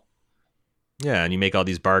dysfunctional. Yeah, and you make all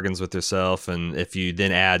these bargains with yourself, and if you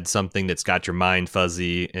then add something that's got your mind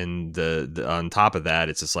fuzzy, and the on top of that,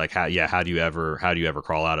 it's just like how do you ever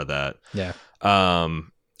crawl out of that? Yeah.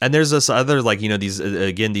 And there's this other like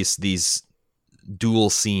these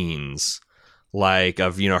dual scenes like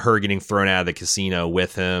of her getting thrown out of the casino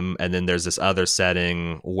with him, and then there's this other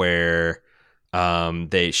setting where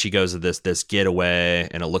she goes to this getaway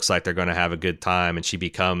and it looks like they're going to have a good time, and she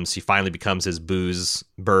finally becomes his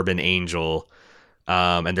bourbon angel,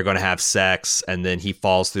 and they're going to have sex, and then he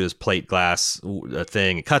falls through his plate glass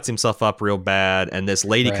thing and cuts himself up real bad, and this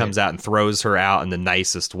lady comes out and throws her out in the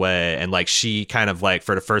nicest way, and like she kind of like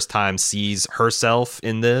for the first time sees herself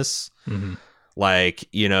in this. Like,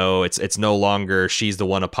 it's no longer she's the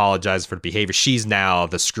one apologizing for the behavior. She's now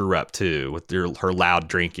the screw up too with her loud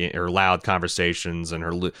drinking, her loud conversations,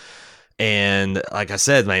 and And like I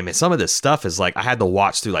said, man, some of this stuff is like I had to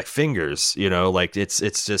watch through like fingers, like it's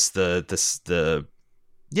just the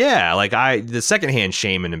yeah, like the secondhand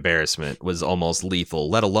shame and embarrassment was almost lethal,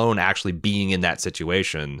 let alone actually being in that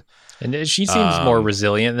situation. And she seems more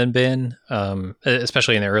resilient than Ben,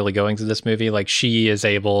 especially in the early goings of this movie. Like she is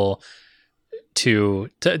able to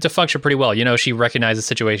function pretty well. She recognized the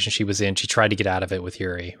situation she was in. She tried to get out of it with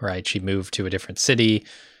Yuri, right? She moved to a different city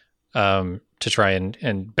to try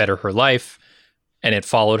and better her life, and it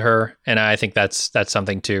followed her. And I think that's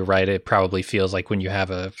something too, right? It probably feels like when you have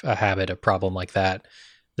a habit, a problem like that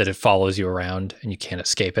it follows you around and you can't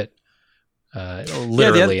escape it.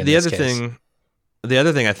 Literally. Yeah, the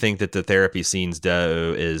other thing I think that the therapy scenes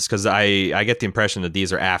do is, because I get the impression that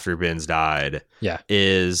these are after Ben's died. Yeah,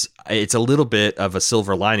 is it's a little bit of a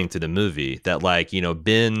silver lining to the movie that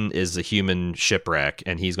Ben is a human shipwreck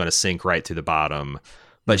and he's going to sink right to the bottom.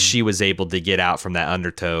 But she was able to get out from that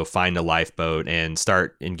undertow, find a lifeboat, and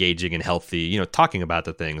start engaging in healthy, talking about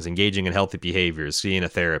the things, engaging in healthy behaviors, seeing a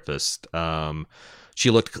therapist. She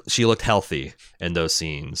looked healthy in those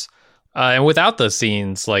scenes. And without those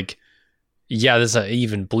scenes, this is an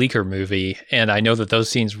even bleaker movie. And I know that those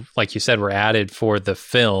scenes, like you said, were added for the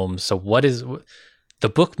film. So the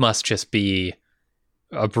book must just be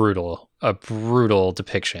a brutal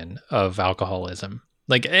depiction of alcoholism.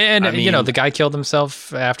 The guy killed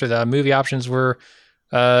himself after the movie options were,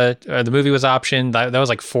 the movie was optioned. That was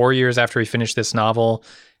like 4 years after he finished this novel.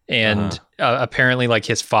 And apparently,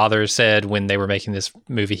 his father said when they were making this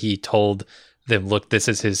movie, he told them, "Look, this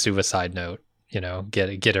is his suicide note. Get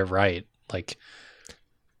it right."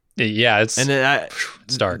 It's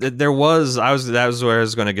dark. That was where I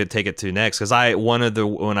was going to take it to next, because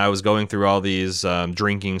when I was going through all these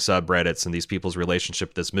drinking subreddits and these people's relationship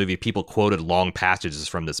with this movie, people quoted long passages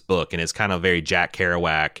from this book, and it's kind of very Jack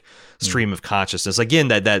Kerouac stream of consciousness. Again,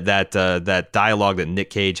 that dialogue that Nick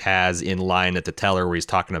Cage has in line at the teller where he's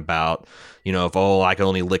talking about, if I can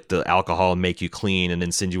only lick the alcohol and make you clean and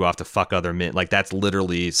then send you off to fuck other men. That's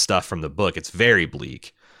literally stuff from the book. It's very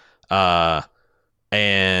bleak.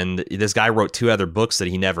 And this guy wrote 2 other books that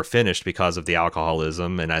he never finished because of the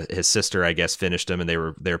alcoholism, and his sister, I guess, finished them, and they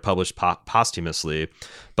were published posthumously.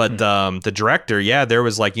 But the director, there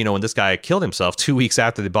was when this guy killed himself 2 weeks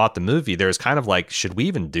after they bought the movie, there was kind of should we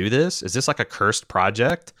even do this? Is this a cursed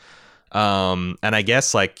project? And I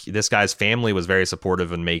guess this guy's family was very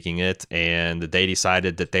supportive in making it, and they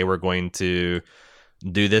decided that they were going to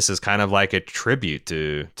do this as kind of a tribute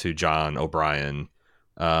to John O'Brien.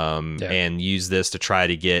 And use this to try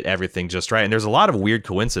to get everything just right. And there's a lot of weird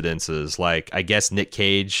coincidences. I guess Nick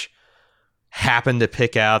Cage happened to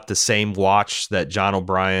pick out the same watch that John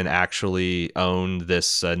O'Brien actually owned,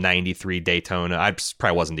 this 93 Daytona. I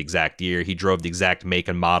probably wasn't the exact year. He drove the exact make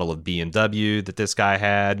and model of BMW that this guy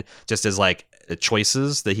had, just as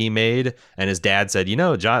choices that he made. And his dad said,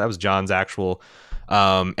 John, that was John's actual.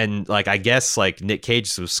 And I guess Nick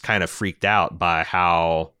Cage was kind of freaked out by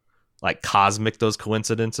how cosmic those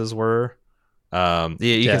coincidences were. You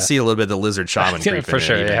can see a little bit of the lizard shaman creeping for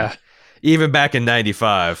sure, even back in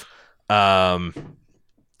 95. But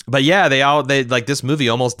yeah, they this movie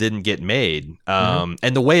almost didn't get made.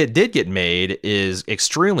 And the way it did get made is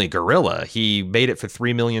extremely guerrilla. He made it for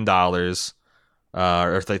 $3 million, or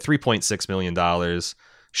 $3.6 million.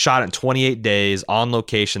 Shot in 28 days on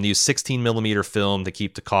location. They used 16 millimeter film to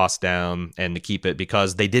keep the cost down and to keep it,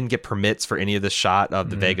 because they didn't get permits for any of the shot of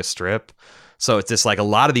the Vegas Strip. So it's just a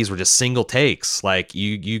lot of these were just single takes.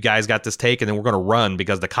 You guys got this take and then we're going to run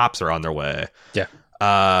because the cops are on their way. Yeah.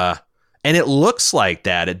 And it looks like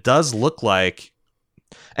that. It does look like,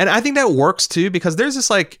 and I think that works too, because there's this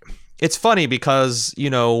it's funny because,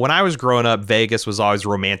 when I was growing up, Vegas was always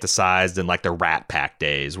romanticized in the Rat Pack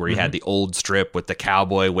days where you had the old strip with the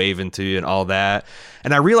cowboy waving to you and all that.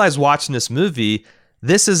 And I realized watching this movie,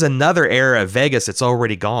 this is another era of Vegas that's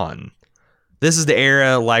already gone. This is the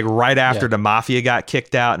era right after the mafia got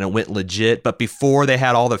kicked out and it went legit, but before they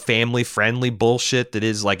had all the family friendly bullshit that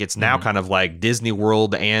is it's now kind of Disney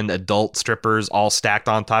World and adult strippers all stacked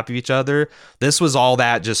on top of each other. This was all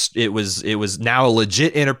that, just it was now a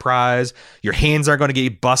legit enterprise. Your hands aren't going to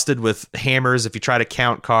get busted with hammers if you try to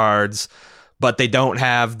count cards, but they don't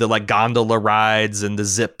have the gondola rides and the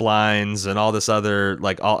zip lines and all this other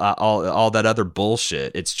all that other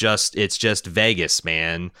bullshit. It's just Vegas,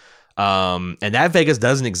 man. And that Vegas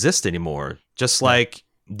doesn't exist anymore. Just like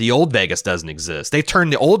the old Vegas doesn't exist. They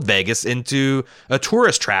turned the old Vegas into a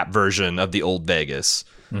tourist trap version of the old Vegas.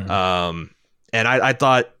 And I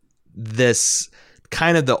thought this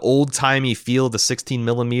kind of the old timey feel of the 16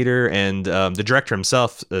 millimeter, and the director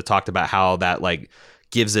himself talked about how that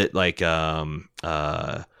gives it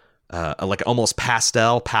like almost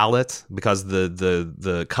pastel palette, because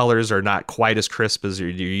the colors are not quite as crisp as you're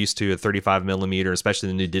used to at 35 millimeter, especially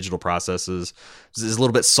the new digital processes. It's a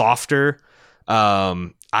little bit softer.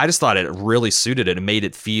 I just thought it really suited it and made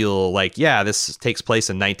it feel like, yeah, this takes place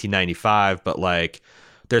in 1995, but like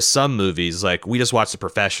there's some movies, like we just watched The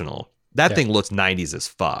Professional. That thing looks 90s as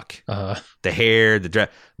fuck. The hair, the dress.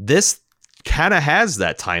 This kind of has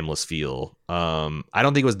that timeless feel. I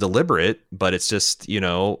don't think it was deliberate, but it's just,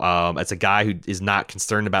 it's a guy who is not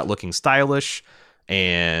concerned about looking stylish,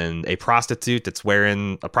 and a prostitute that's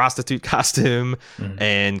wearing a prostitute costume,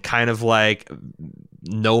 and kind of like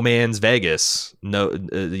no man's Vegas.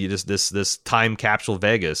 You just this time capsule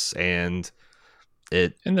Vegas, and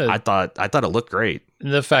I thought it looked great.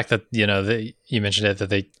 The fact that you mentioned it, that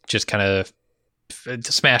they just kind of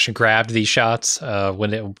smash and grabbed these shots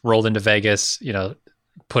when it rolled into Vegas,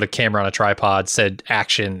 put a camera on a tripod, said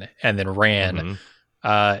action, and then ran.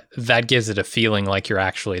 That gives it a feeling like you're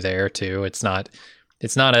actually there too. It's not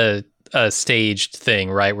a staged thing,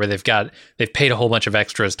 right? Where they've paid a whole bunch of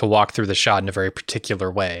extras to walk through the shot in a very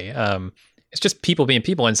particular way. It's just people being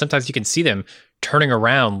people, and sometimes you can see them turning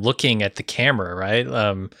around, looking at the camera, right?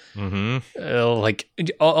 Like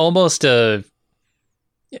almost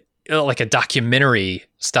like a documentary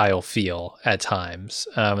style feel at times,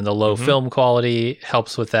 and the low film quality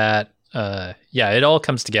helps with that. It all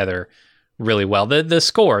comes together really well. The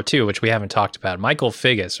score too, which we haven't talked about, Mike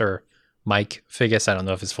Figgis, I don't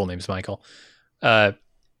know if his full name's Michael,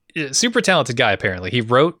 super talented guy. Apparently he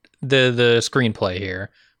wrote the screenplay here,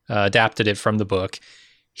 adapted it from the book,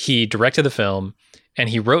 he directed the film, and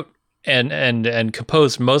he wrote and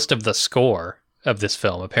composed most of the score of this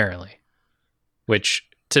film, apparently, which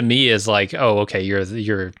to me is like, oh, okay, you're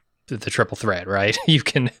the triple threat, right? You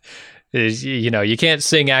can, you can't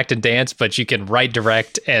sing, act, and dance, but you can write,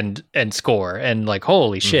 direct, and score. And like,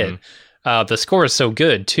 holy shit, the score is so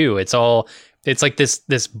good too. It's like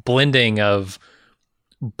this blending of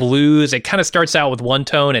blues. It kind of starts out with one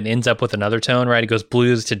tone and ends up with another tone, right? It goes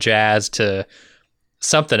blues to jazz to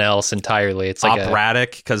something else entirely. It's like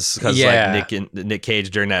operatic, because like Nick Cage,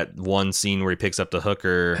 during that one scene where he picks up the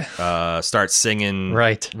hooker, starts singing.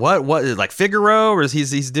 Right. What like Figaro, or is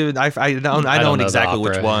he's doing? I don't know exactly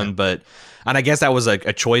which one, but. And I guess that was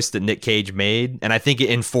a choice that Nick Cage made, and I think it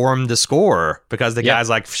informed the score, because the guy's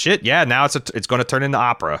like, shit, yeah, now it's going to turn into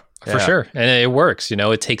opera. For sure. And it works.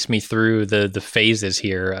 It takes me through the phases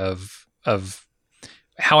here of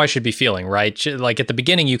how I should be feeling, right? Like at the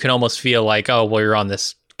beginning, you can almost feel like, oh, well, you're on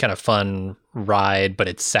this kind of fun ride, but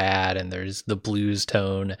it's sad, and there's the blues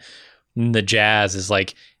tone. And the jazz is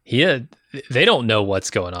like, they don't know what's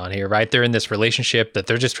going on here, right? They're in this relationship that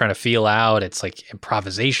they're just trying to feel out. It's like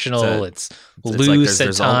improvisational. It's loose like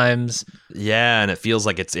at times. And it feels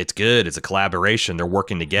like it's good. It's a collaboration. They're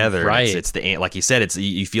working together. Right. It's the, like you said,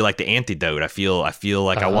 you feel like the antidote. I feel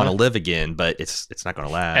like I want to live again, but it's not going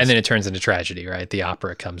to last. And then it turns into tragedy, right? The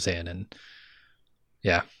opera comes in, and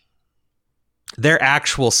yeah. Their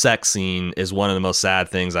actual sex scene is one of the most sad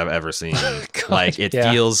things I've ever seen. God, like it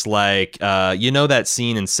feels like that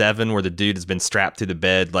scene in Seven where the dude has been strapped to the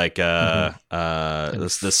bed like the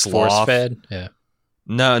sloth. Force fed? Yeah.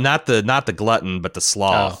 No, not the glutton, but the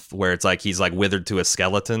sloth, where it's like he's like withered to a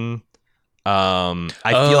skeleton. I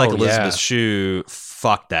feel like Elizabeth Shue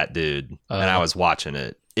fucked that dude, and I was watching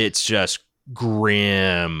it. It's just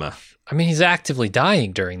grim. I mean, he's actively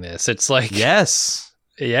dying during this. It's like, yes.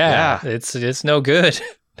 Yeah, it's no good.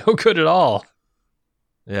 No good at all.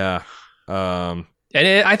 Yeah. And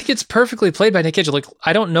I think it's perfectly played by Nick Cage. Like,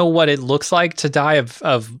 I don't know what it looks like to die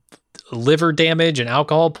of liver damage and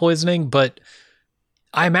alcohol poisoning, but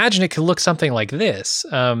I imagine it could look something like this.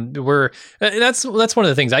 Where that's one of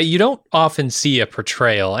the things you don't often see a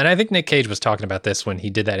portrayal. And I think Nick Cage was talking about this when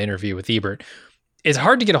he did that interview with Ebert. It's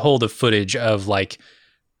hard to get a hold of footage of like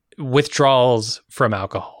withdrawals from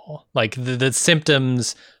alcohol, like the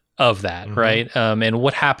symptoms of that, right? And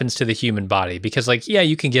what happens to the human body, because like,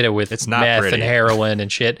 you can get it with meth and heroin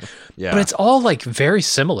and shit, but it's all like very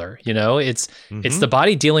similar, it's the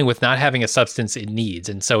body dealing with not having a substance it needs,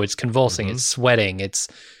 and so it's convulsing, it's sweating, it's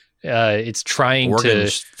trying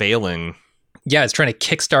organs failing. Yeah, it's trying to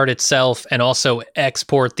kickstart itself and also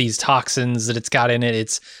export these toxins that it's got in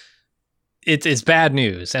it. It's bad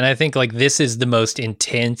news. And I think like this is the most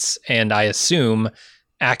intense and I assume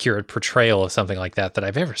accurate portrayal of something like that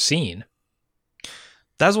I've ever seen.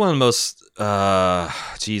 That's one of the most, that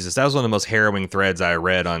was one of the most harrowing threads I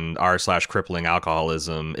read on r/crippling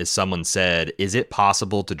alcoholism. Is someone said, is it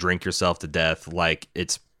possible to drink yourself to death like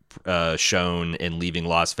it's shown in Leaving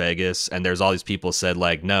Las Vegas? And there's all these people said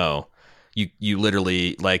like, no, you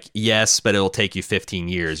literally like, yes, but it'll take you 15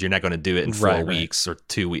 years. You're not going to do it in 4 weeks or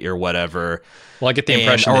 2 weeks or whatever. Well, I get the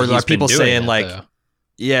impression that he's people been doing saying it, like, though.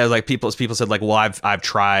 Yeah, like people said like, well, I've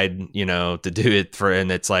tried, you know, to do it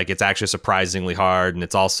and it's like it's actually surprisingly hard, and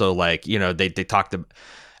it's also like, you know, they talked to,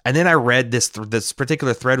 and then I read this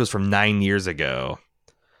particular thread was from 9 years ago,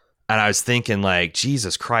 and I was thinking like,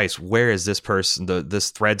 Jesus Christ, where is this person,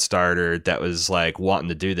 this thread starter that was like wanting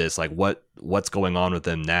to do this, like what's going on with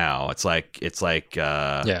them now? It's like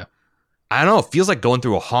yeah, I don't know, it feels like going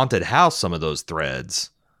through a haunted house, some of those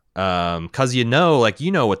threads. Cause you know what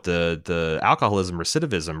the alcoholism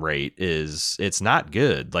recidivism rate is, it's not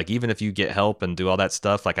good. Like even if you get help and do all that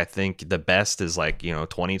stuff, like I think the best is like, you know,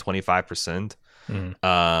 20-25%.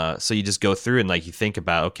 So you just go through and like you think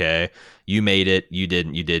about, okay, you made it, you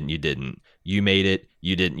didn't, you made it,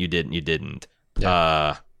 you didn't.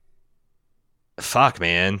 Yeah. Fuck,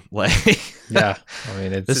 man. Like yeah, I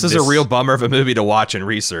mean this is a real bummer of a movie to watch and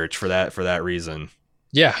research for that reason.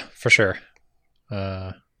 Yeah, for sure.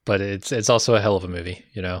 But it's also a hell of a movie,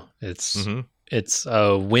 you know. It's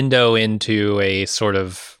a window into a sort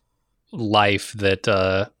of life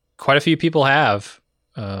that quite a few people have,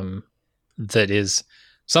 that is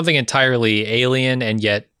something entirely alien and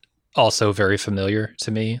yet also very familiar to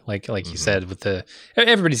me. Like you said, with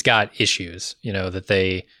everybody's got issues, you know, that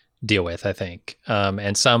they deal with, I think,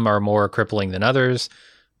 and some are more crippling than others,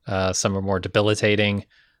 some are more debilitating,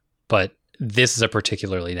 but this is a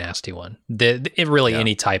particularly nasty one.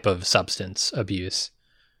 Any type of substance abuse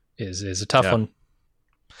is a tough one.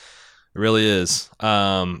 It really is.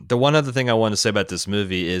 The one other thing I wanted to say about this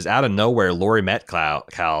movie is, out of nowhere, Laurie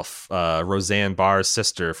Metcalf, Roseanne Barr's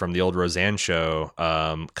sister from the old Roseanne show,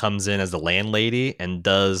 comes in as the landlady and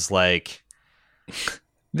does like...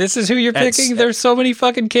 This is who you're picking? There's so many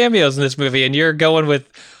fucking cameos in this movie, and you're going with...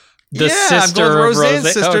 sister, I'm going with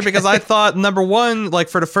Roseanne's sister, okay. Because I thought, number one, like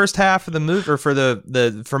for the first half of the movie, or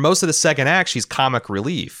for most of the second act, she's comic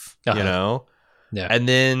relief, you know? Yeah. And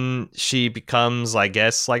then she becomes, I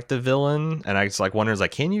guess, like the villain. And I just like wonders,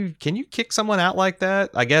 like, can you kick someone out like that?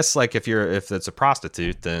 I guess like if it's a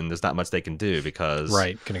prostitute, then there's not much they can do, because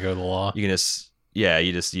gonna go to the law. You can just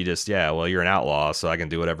well, you're an outlaw, so I can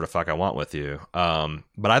do whatever the fuck I want with you.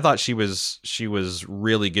 But I thought she was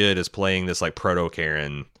really good as playing this like proto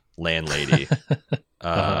Karen landlady.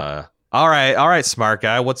 All right, smart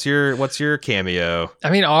guy. What's your cameo? I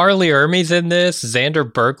mean, Arlie Ermey's in this.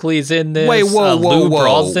 Xander Berkeley's in this. Wait, whoa.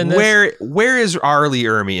 Brawl's in this. Where is Arlie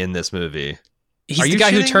Ermey in this movie? He's the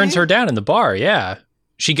guy who turns her down in the bar. Yeah,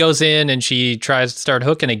 she goes in and she tries to start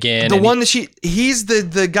hooking again. He's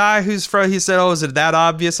the guy who's from. He said, "Oh, is it that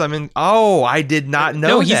obvious?" I mean, I did not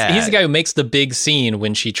know that. He's the guy who makes the big scene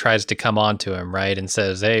when she tries to come on to him, right, and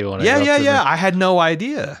says, "Hey, you want to?" Yeah. I had no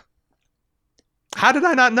idea. How did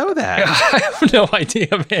I not know that? I have no idea,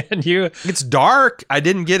 man. It's dark. I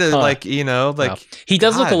didn't get it. No. He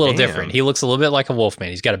does look a little different. He looks a little bit like a Wolfman.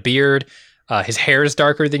 He's got a beard. His hair is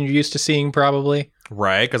darker than you're used to seeing, probably.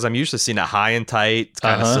 Right, because I'm used to seeing it high and tight. It's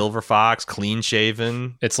kind of silver fox, clean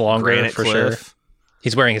shaven. It's longer for sure.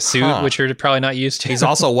 He's wearing a suit, which you're probably not used to. He's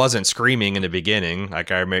also wasn't screaming in the beginning.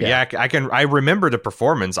 Like I remember, I remember the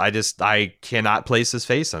performance. I cannot place his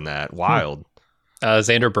face on that. Wild.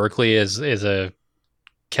 Xander Berkeley is a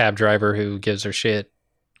cab driver who gives her shit.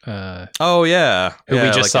 Who we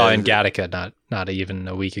just saw in Gattaca not even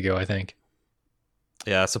a week ago, I think.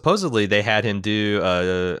 Yeah, supposedly they had him do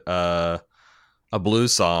a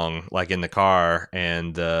blues song like in the car,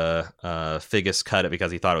 and Figgis cut it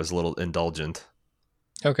because he thought it was a little indulgent.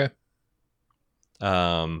 Okay.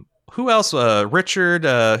 Who else? Richard.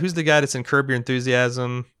 Who's the guy that's in Curb Your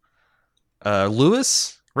Enthusiasm?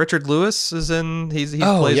 Lewis. Richard Lewis is in. He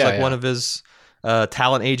plays one of his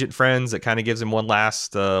talent agent friends that kind of gives him one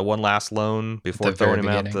last loan before throwing him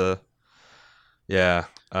out the. Yeah.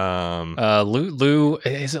 Lou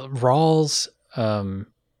is it Rawls?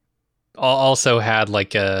 Also had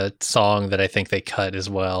like a song that I think they cut as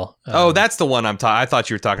well. That's the one I thought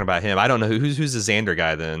you were talking about him. I don't know who's the Xander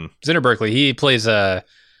guy then. Xander Berkeley. He plays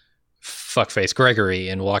fuckface Gregory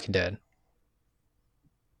in Walking Dead.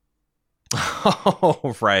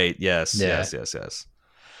 Oh, right. Yes. Yeah. Yes.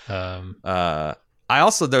 I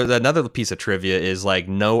also, another piece of trivia is like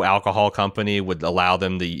no alcohol company would allow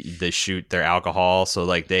them to shoot their alcohol, so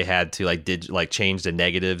like they had to change the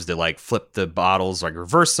negatives to like flip the bottles, like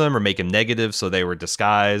reverse them or make them negative, so they were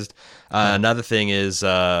disguised. Another thing is,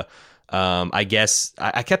 I guess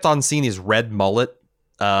I kept on seeing these red mullet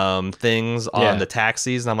things on the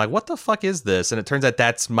taxis, and I'm like, what the fuck is this? And it turns out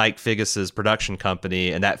that's Mike Figgis's production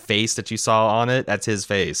company, and that face that you saw on it, that's his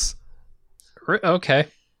face. Okay.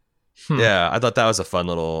 Yeah, I thought that was a fun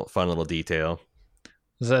little detail.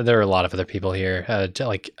 There are a lot of other people here.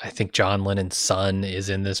 Like I think John Lennon's son is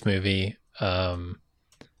in this movie.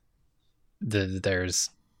 There's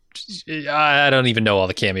I don't even know all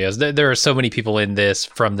the cameos. There are so many people in this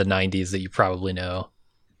from the 90s that you probably know.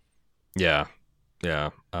 Yeah.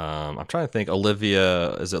 I'm trying to think.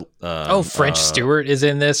 Olivia, is it? French Stewart is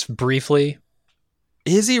in this briefly.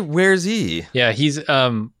 Is he? Where's he? Yeah, he's.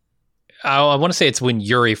 I want to say it's when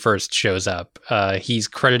Yuri first shows up. He's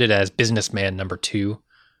credited as businessman number 2.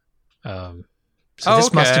 So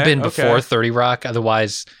this must have been before 30 Rock.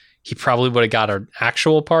 Otherwise, he probably would have got an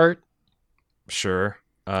actual part. Sure.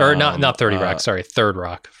 Or not 30 Rock. Sorry, Third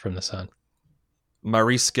Rock from the Sun.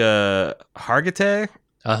 Mariska Hargitay.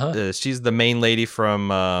 She's the main lady from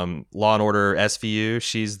Law and Order SVU.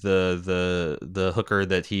 She's the hooker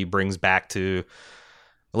that he brings back to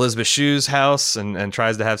Elizabeth Shue's house and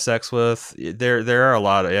tries to have sex with. There are a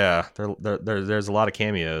lot of there's a lot of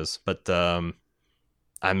cameos, but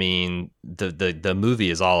I mean the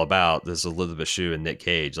movie is all about this Elizabeth Shue and Nick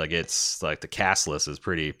Cage. Like it's like the cast list is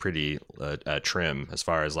pretty trim as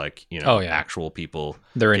far as like actual people.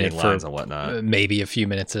 They're in it lines for and whatnot. Maybe a few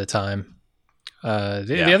minutes at a time.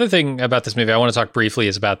 The other thing about this movie I want to talk briefly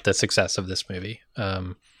is about the success of this movie.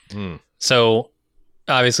 So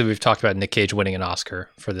obviously we've talked about Nick Cage winning an Oscar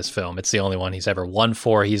for this film. It's the only one he's ever won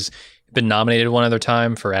for. He's been nominated one other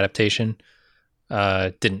time for adaptation.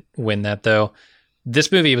 Didn't win that though.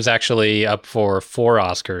 This movie was actually up for 4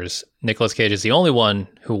 Oscars. Nicolas Cage is the only one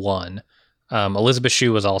who won. Elizabeth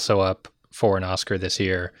Shue was also up for an Oscar this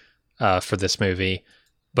year for this movie,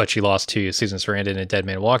 but she lost to Susan Sarandon in Dead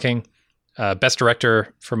Man Walking. Best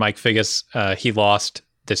Director for Mike Figgis, he lost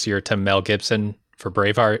this year to Mel Gibson for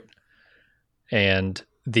Braveheart. And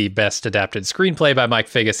the Best Adapted Screenplay by Mike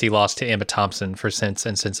Figgis, he lost to Emma Thompson for Sense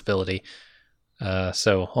and Sensibility.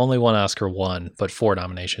 So only 1 Oscar won, but 4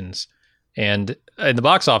 nominations. And in the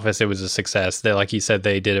box office, it was a success. They, like you said,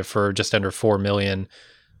 they did it for just under $4 million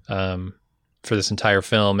for this entire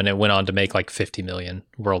film, and it went on to make like $50 million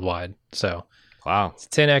worldwide. So, wow, it's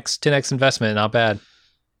 10x investment, not bad.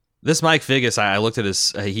 This Mike Figgis, I looked at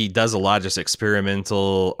his. He does a lot of just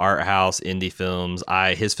experimental art house indie films.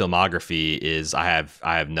 His filmography is I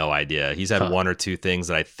have no idea. He's had 1 or 2 things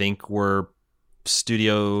that I think were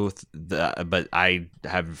studio, but I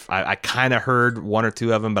kind of heard 1 or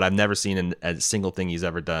 2 of them, but I've never seen a single thing he's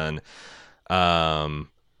ever done.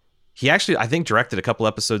 He actually, I think, directed a couple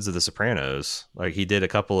episodes of The Sopranos. Like he did a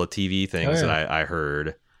couple of TV things that I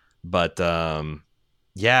heard, but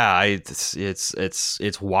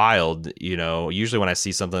it's wild. Usually when I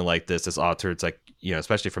see something like this author, it's like,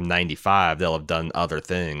 especially from 95, they'll have done other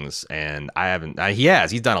things, and I haven't.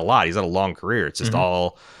 He's done a lot. He's had a long career. It's just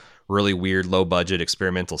all really weird, low budget,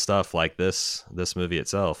 experimental stuff like this movie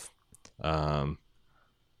itself. It's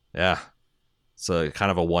a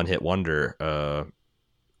kind of a one hit wonder, a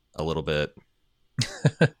little bit.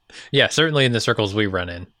 Yeah, certainly in the circles we run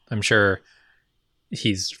in. I'm sure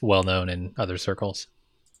he's well known in other circles.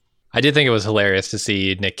 I did think it was hilarious to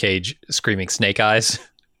see Nick Cage screaming "Snake Eyes"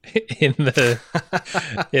 in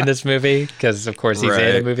this movie, because of course he's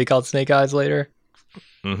in a movie called Snake Eyes later.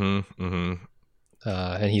 And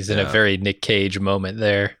he's in a very Nick Cage moment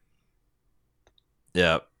there.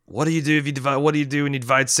 Yeah. What do you do when you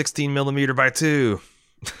divide 16 millimeter by 2?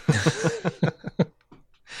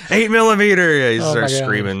 8 millimeter. Yeah, he starts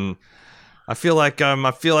screaming. I feel like I'm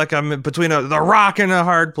between the rock and a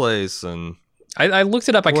hard place. And I looked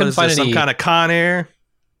it up. I couldn't find any some kind of Con Air.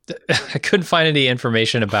 I couldn't find any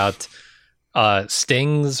information about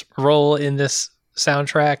Sting's role in this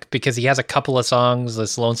soundtrack, because he has a couple of songs,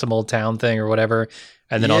 this Lonesome Old Town thing or whatever,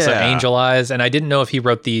 and then also Angel Eyes, and I didn't know if he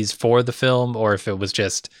wrote these for the film or if it was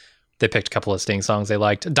just they picked a couple of Sting songs they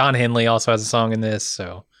liked. Don Henley also has a song in this,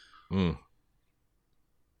 so I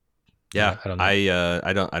don't know.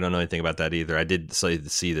 I don't know anything about that either. I did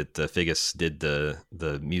see that Figgis did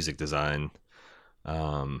the music design,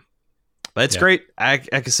 but it's great. Like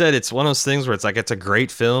I said, it's one of those things where it's like it's a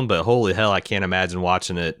great film, but holy hell, I can't imagine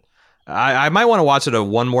watching it. I might want to watch it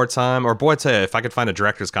one more time, or boy, I tell you, if I could find a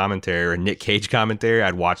director's commentary or a Nick Cage commentary,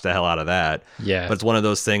 I'd watch the hell out of that. Yeah. But it's one of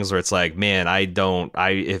those things where it's like, man,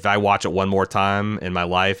 if I watch it one more time in my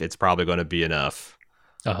life, it's probably going to be enough,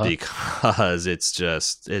 because it's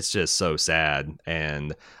just so sad.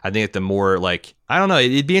 And I think the more, like, I don't know,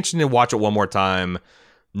 it'd be interesting to watch it one more time,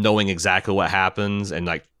 knowing exactly what happens and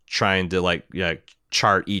like trying to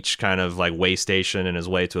chart each kind of like way station in his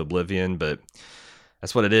way to oblivion. But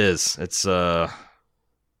that's what it is. It's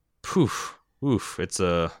it's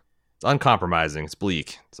uncompromising. It's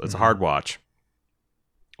bleak. So it's a hard watch.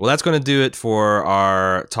 Well, that's going to do it for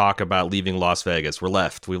our talk about leaving Las Vegas. We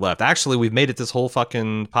left. Actually, we've made it this whole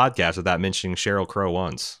fucking podcast without mentioning Sheryl Crow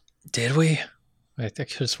once. Did we? I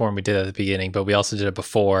could have sworn we did at the beginning, but we also did it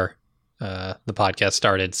before the podcast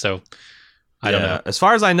started. So I don't know. As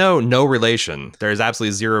far as I know, no relation. There is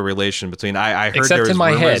absolutely zero relation between. I heard except there was in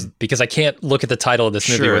my rumors, head, because I can't look at the title of this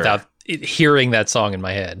movie without hearing that song in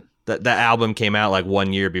my head. That album came out like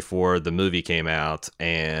 1 year before the movie came out,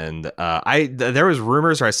 and there was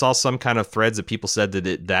rumors, or I saw some kind of threads that people said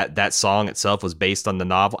that song itself was based on the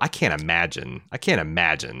novel. I can't imagine.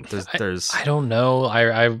 There's I don't know.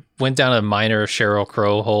 I went down a minor Sheryl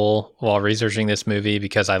Crow hole while researching this movie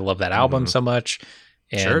because I love that album so much.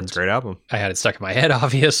 And sure, it's a great album. I had it stuck in my head,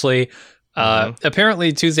 obviously.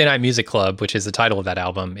 Apparently, Tuesday Night Music Club, which is the title of that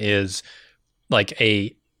album, is like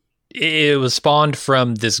it was spawned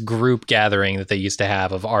from this group gathering that they used to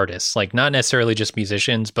have of artists, like not necessarily just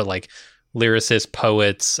musicians, but like lyricists,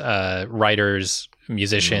 poets, writers,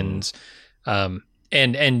 musicians. And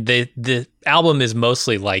the album is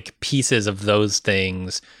mostly like pieces of those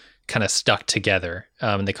things kind of stuck together.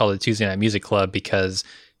 And they called it Tuesday Night Music Club because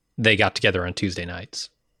they got together on Tuesday nights.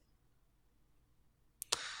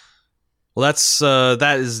 Well,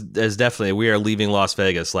 that is definitely, we are leaving Las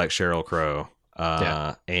Vegas like Sheryl Crow.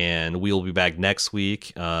 And we'll be back next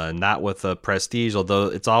week, not with a Prestige, although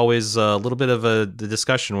it's always a little bit of the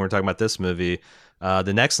discussion when we're talking about this movie.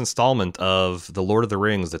 The next installment of The Lord of the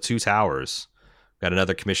Rings, The Two Towers. Got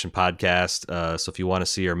another commission podcast. So if you want to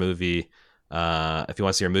see our movie, for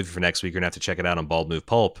next week, you're going to have to check it out on Bald Move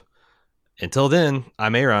Pulp. Until then,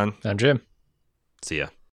 I'm Aaron. I'm Jim. See ya.